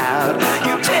you out.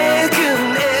 You've taken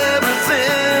everything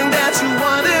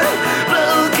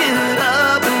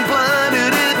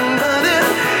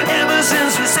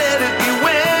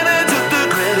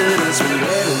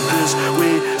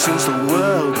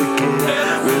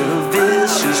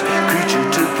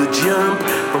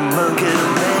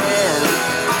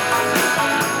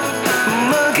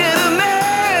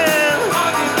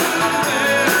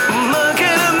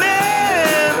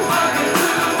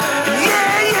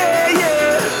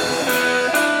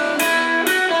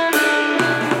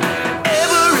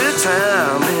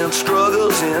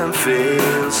flowers and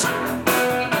fields.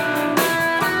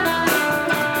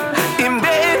 He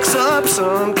makes up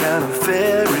some kind of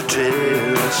fairy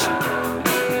tales.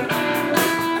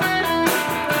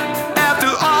 After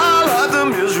all of the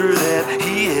misery that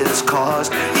he has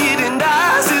caused, he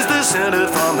denies his descended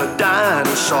from the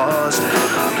dinosaurs.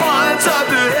 Points up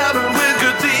to heaven with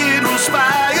cathedral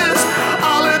spires,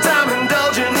 all the time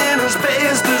indulging in his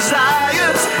base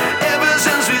desires. Ever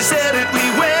since we said it, we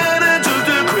went and took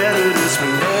the credit. It's been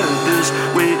headed this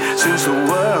way since the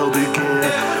world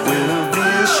began, when a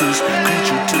vicious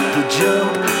creature took the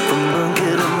jump from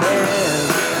monkey to man.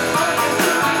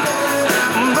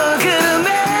 Monkey to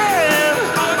man.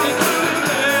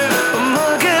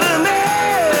 Monkey to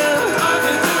man.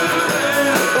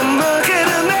 Monkey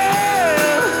to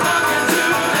man.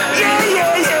 Yeah,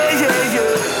 yeah, yeah, yeah,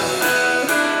 yeah.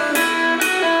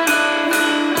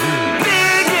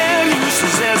 Big and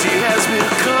useless as he has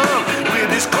become, with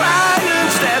his crying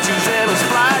statues and his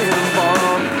flying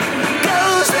bomb,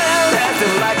 goes down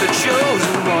acting like the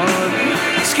chosen one.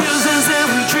 Excuses if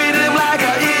we treat him like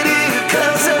an idiot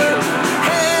cousin.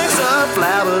 Hangs up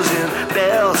flowers and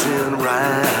bells and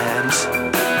rhymes,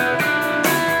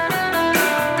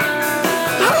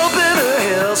 hoping to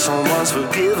hell someone's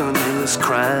forgiven his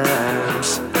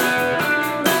crimes.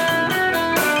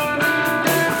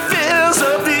 Fills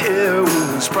up the air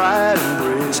with his pride and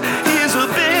grace. He's a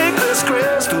big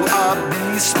disgrace to our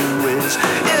beastly ways.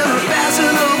 In the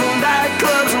passing over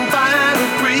nightclubs and finer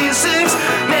precincts,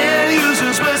 man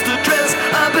uses ways to dress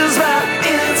up his life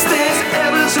instincts.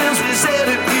 Ever since we said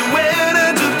it, we went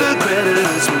and took the credit.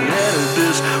 It's been headed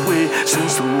this way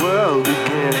since the world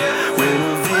began, when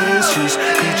a vicious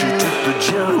creature took the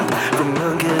jump from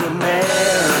monkey to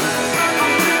man.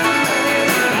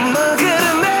 Monkey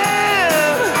to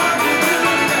man.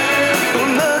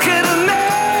 Monkey to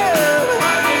man.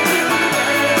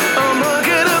 A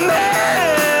monkey to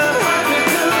man.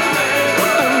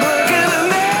 A monkey to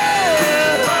man.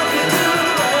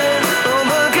 A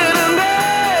monkey to man.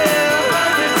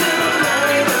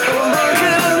 A monkey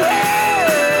to man.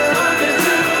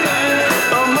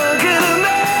 A monkey to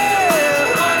man.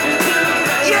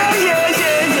 Yeah, yeah,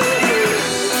 yeah, yeah, yeah.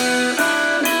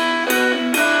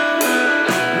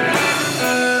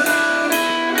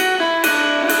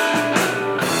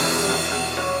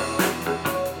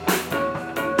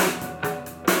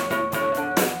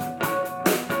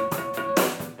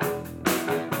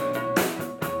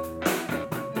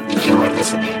 You are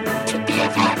listening to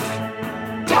BFF.FM.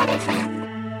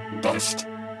 Best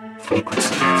frequencies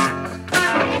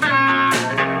forever.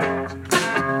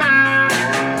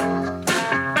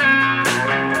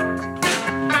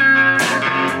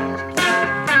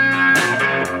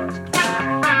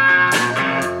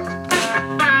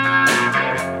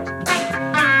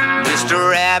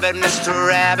 Mr.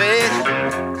 Rabbit,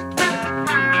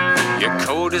 your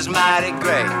coat is mighty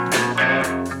gray.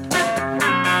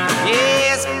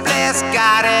 Yes, bless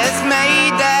God, it's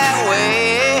made that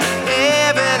way.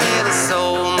 Every little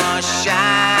soul must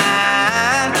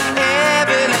shine.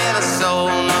 Every little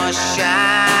soul must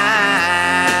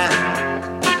shine.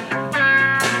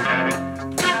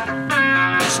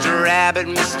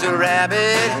 Mr.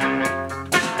 Rabbit,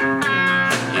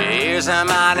 your ears are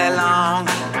mighty long.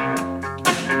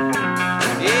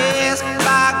 Yes,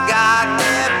 by God,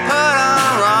 they're put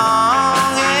on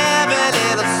wrong. Every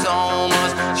little soul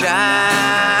must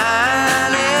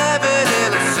shine. Every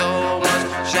little soul must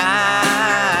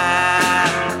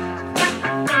shine.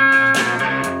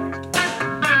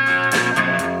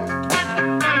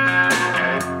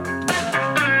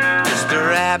 Mr.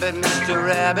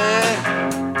 Rabbit,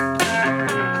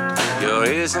 your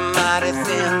ears are mighty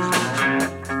thin.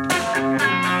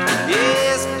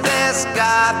 Yes, bless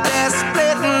God, they're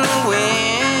splitting the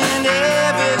wind.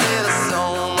 Every little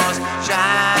soul must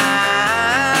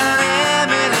shine.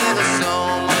 Every little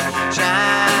soul must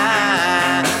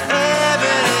shine.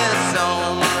 Every little soul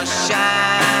must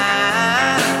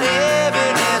shine. Every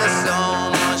little soul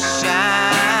must shine.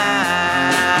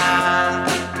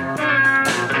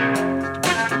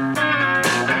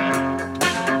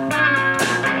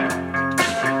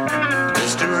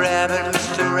 Mr.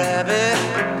 Rabbit,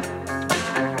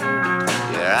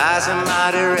 your eyes are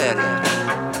mighty red.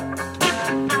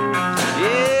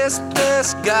 Yes, bless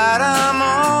God, I'm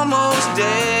almost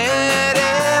dead.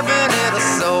 Every little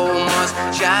soul must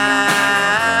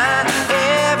shine.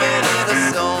 Every little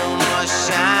soul must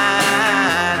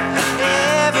shine.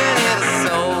 Every little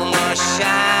soul must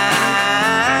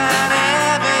shine.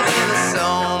 Every little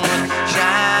soul must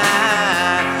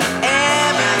shine.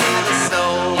 Every little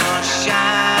soul must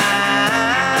shine.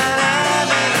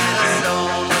 Every little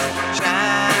soul must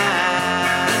shine.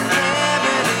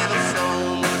 Every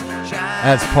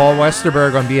That's Paul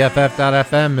Westerberg on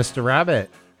BFF.FM, Mr.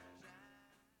 Rabbit.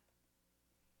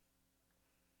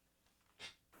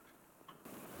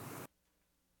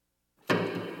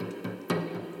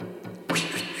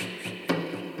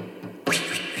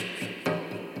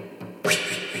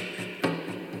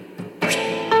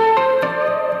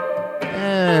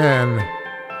 And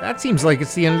that seems like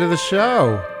it's the end of the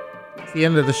show. It's the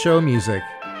end of the show music.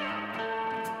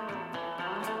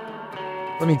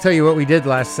 Let me tell you what we did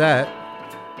last set.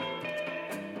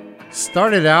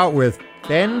 Started out with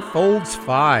Ben Folds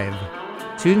 5,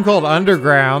 a tune called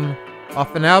Underground,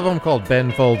 off an album called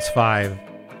Ben Folds 5.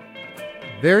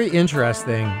 Very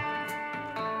interesting.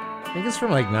 I think it's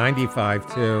from like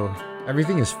 95 too.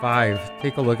 Everything is 5.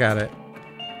 Take a look at it.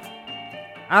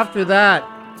 After that,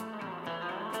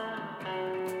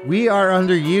 We Are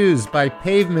Underused by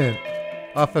Pavement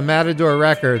off of Matador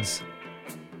Records.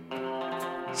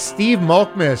 Steve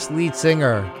Malkmus, lead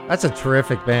singer. That's a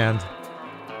terrific band.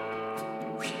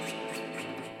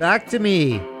 Back to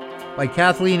Me by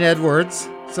Kathleen Edwards,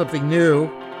 something new.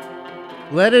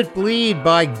 Let It Bleed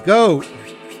by Goat.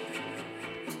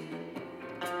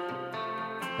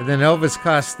 And then Elvis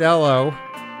Costello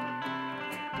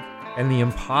and the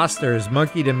Imposters,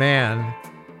 Monkey to Man.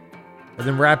 And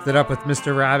then wrapped it up with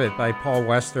Mr. Rabbit by Paul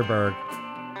Westerberg.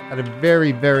 Had a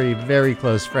very, very, very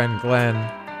close friend, Glenn,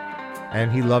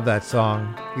 and he loved that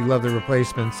song. He loved the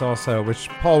Replacements also, which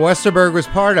Paul Westerberg was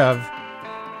part of.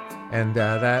 And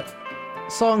that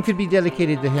song could be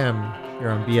dedicated to him here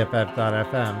on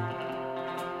BFF.FM.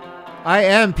 I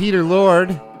am Peter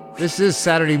Lord. This is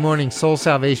Saturday Morning Soul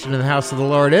Salvation in the House of the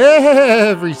Lord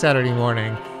every Saturday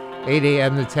morning, 8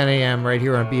 a.m. to 10 a.m. right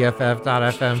here on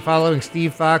BFF.FM. Following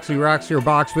Steve Fox, who rocks your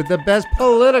box with the best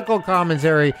political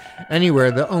commentary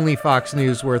anywhere, the only Fox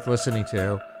News worth listening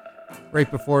to. Right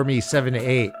before me, 7 to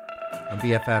 8 on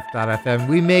BFF.FM.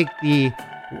 We make the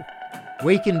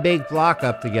Wake and Bake block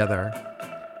up together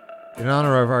in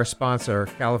honor of our sponsor,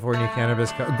 Golden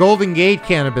Gate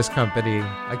Cannabis Company.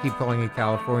 I keep calling it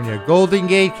California. Golden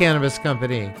Gate Cannabis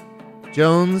Company.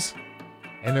 Jones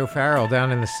and O'Farrell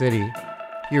down in the city.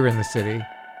 Here in the city.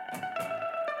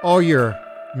 All your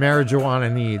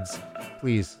marijuana needs.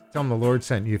 Please tell them the Lord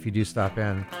sent you if you do stop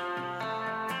in.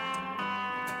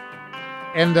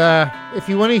 And if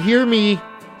you want to hear me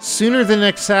sooner than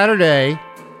next Saturday,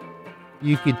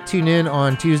 you could tune in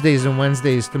on Tuesdays and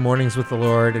Wednesdays to Mornings with the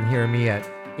Lord and hear me at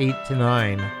 8 to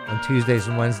 9 on Tuesdays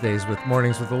and Wednesdays with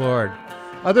Mornings with the Lord.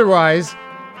 Otherwise,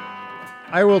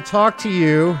 I will talk to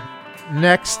you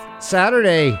next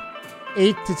Saturday,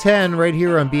 8 to 10, right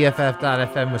here on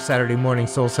BFF.FM with Saturday Morning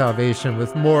Soul Salvation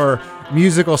with more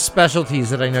musical specialties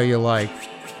that I know you like.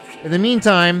 In the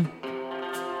meantime,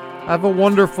 have a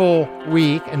wonderful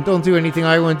week and don't do anything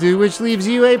I won't do, which leaves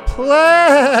you a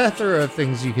plethora of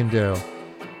things you can do.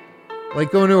 Like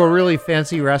go into a really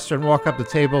fancy restaurant, walk up the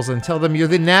tables and tell them you're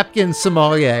the napkin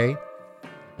sommelier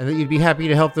and that you'd be happy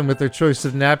to help them with their choice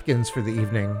of napkins for the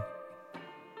evening.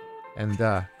 And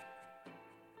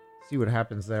see what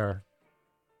happens there.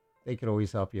 They could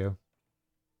always help you.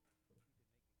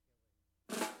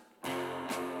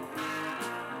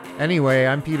 Anyway,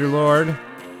 I'm Peter Lord,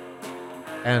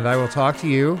 and I will talk to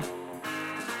you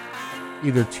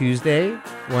either Tuesday,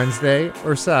 Wednesday,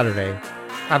 or Saturday.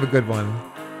 Have a good one.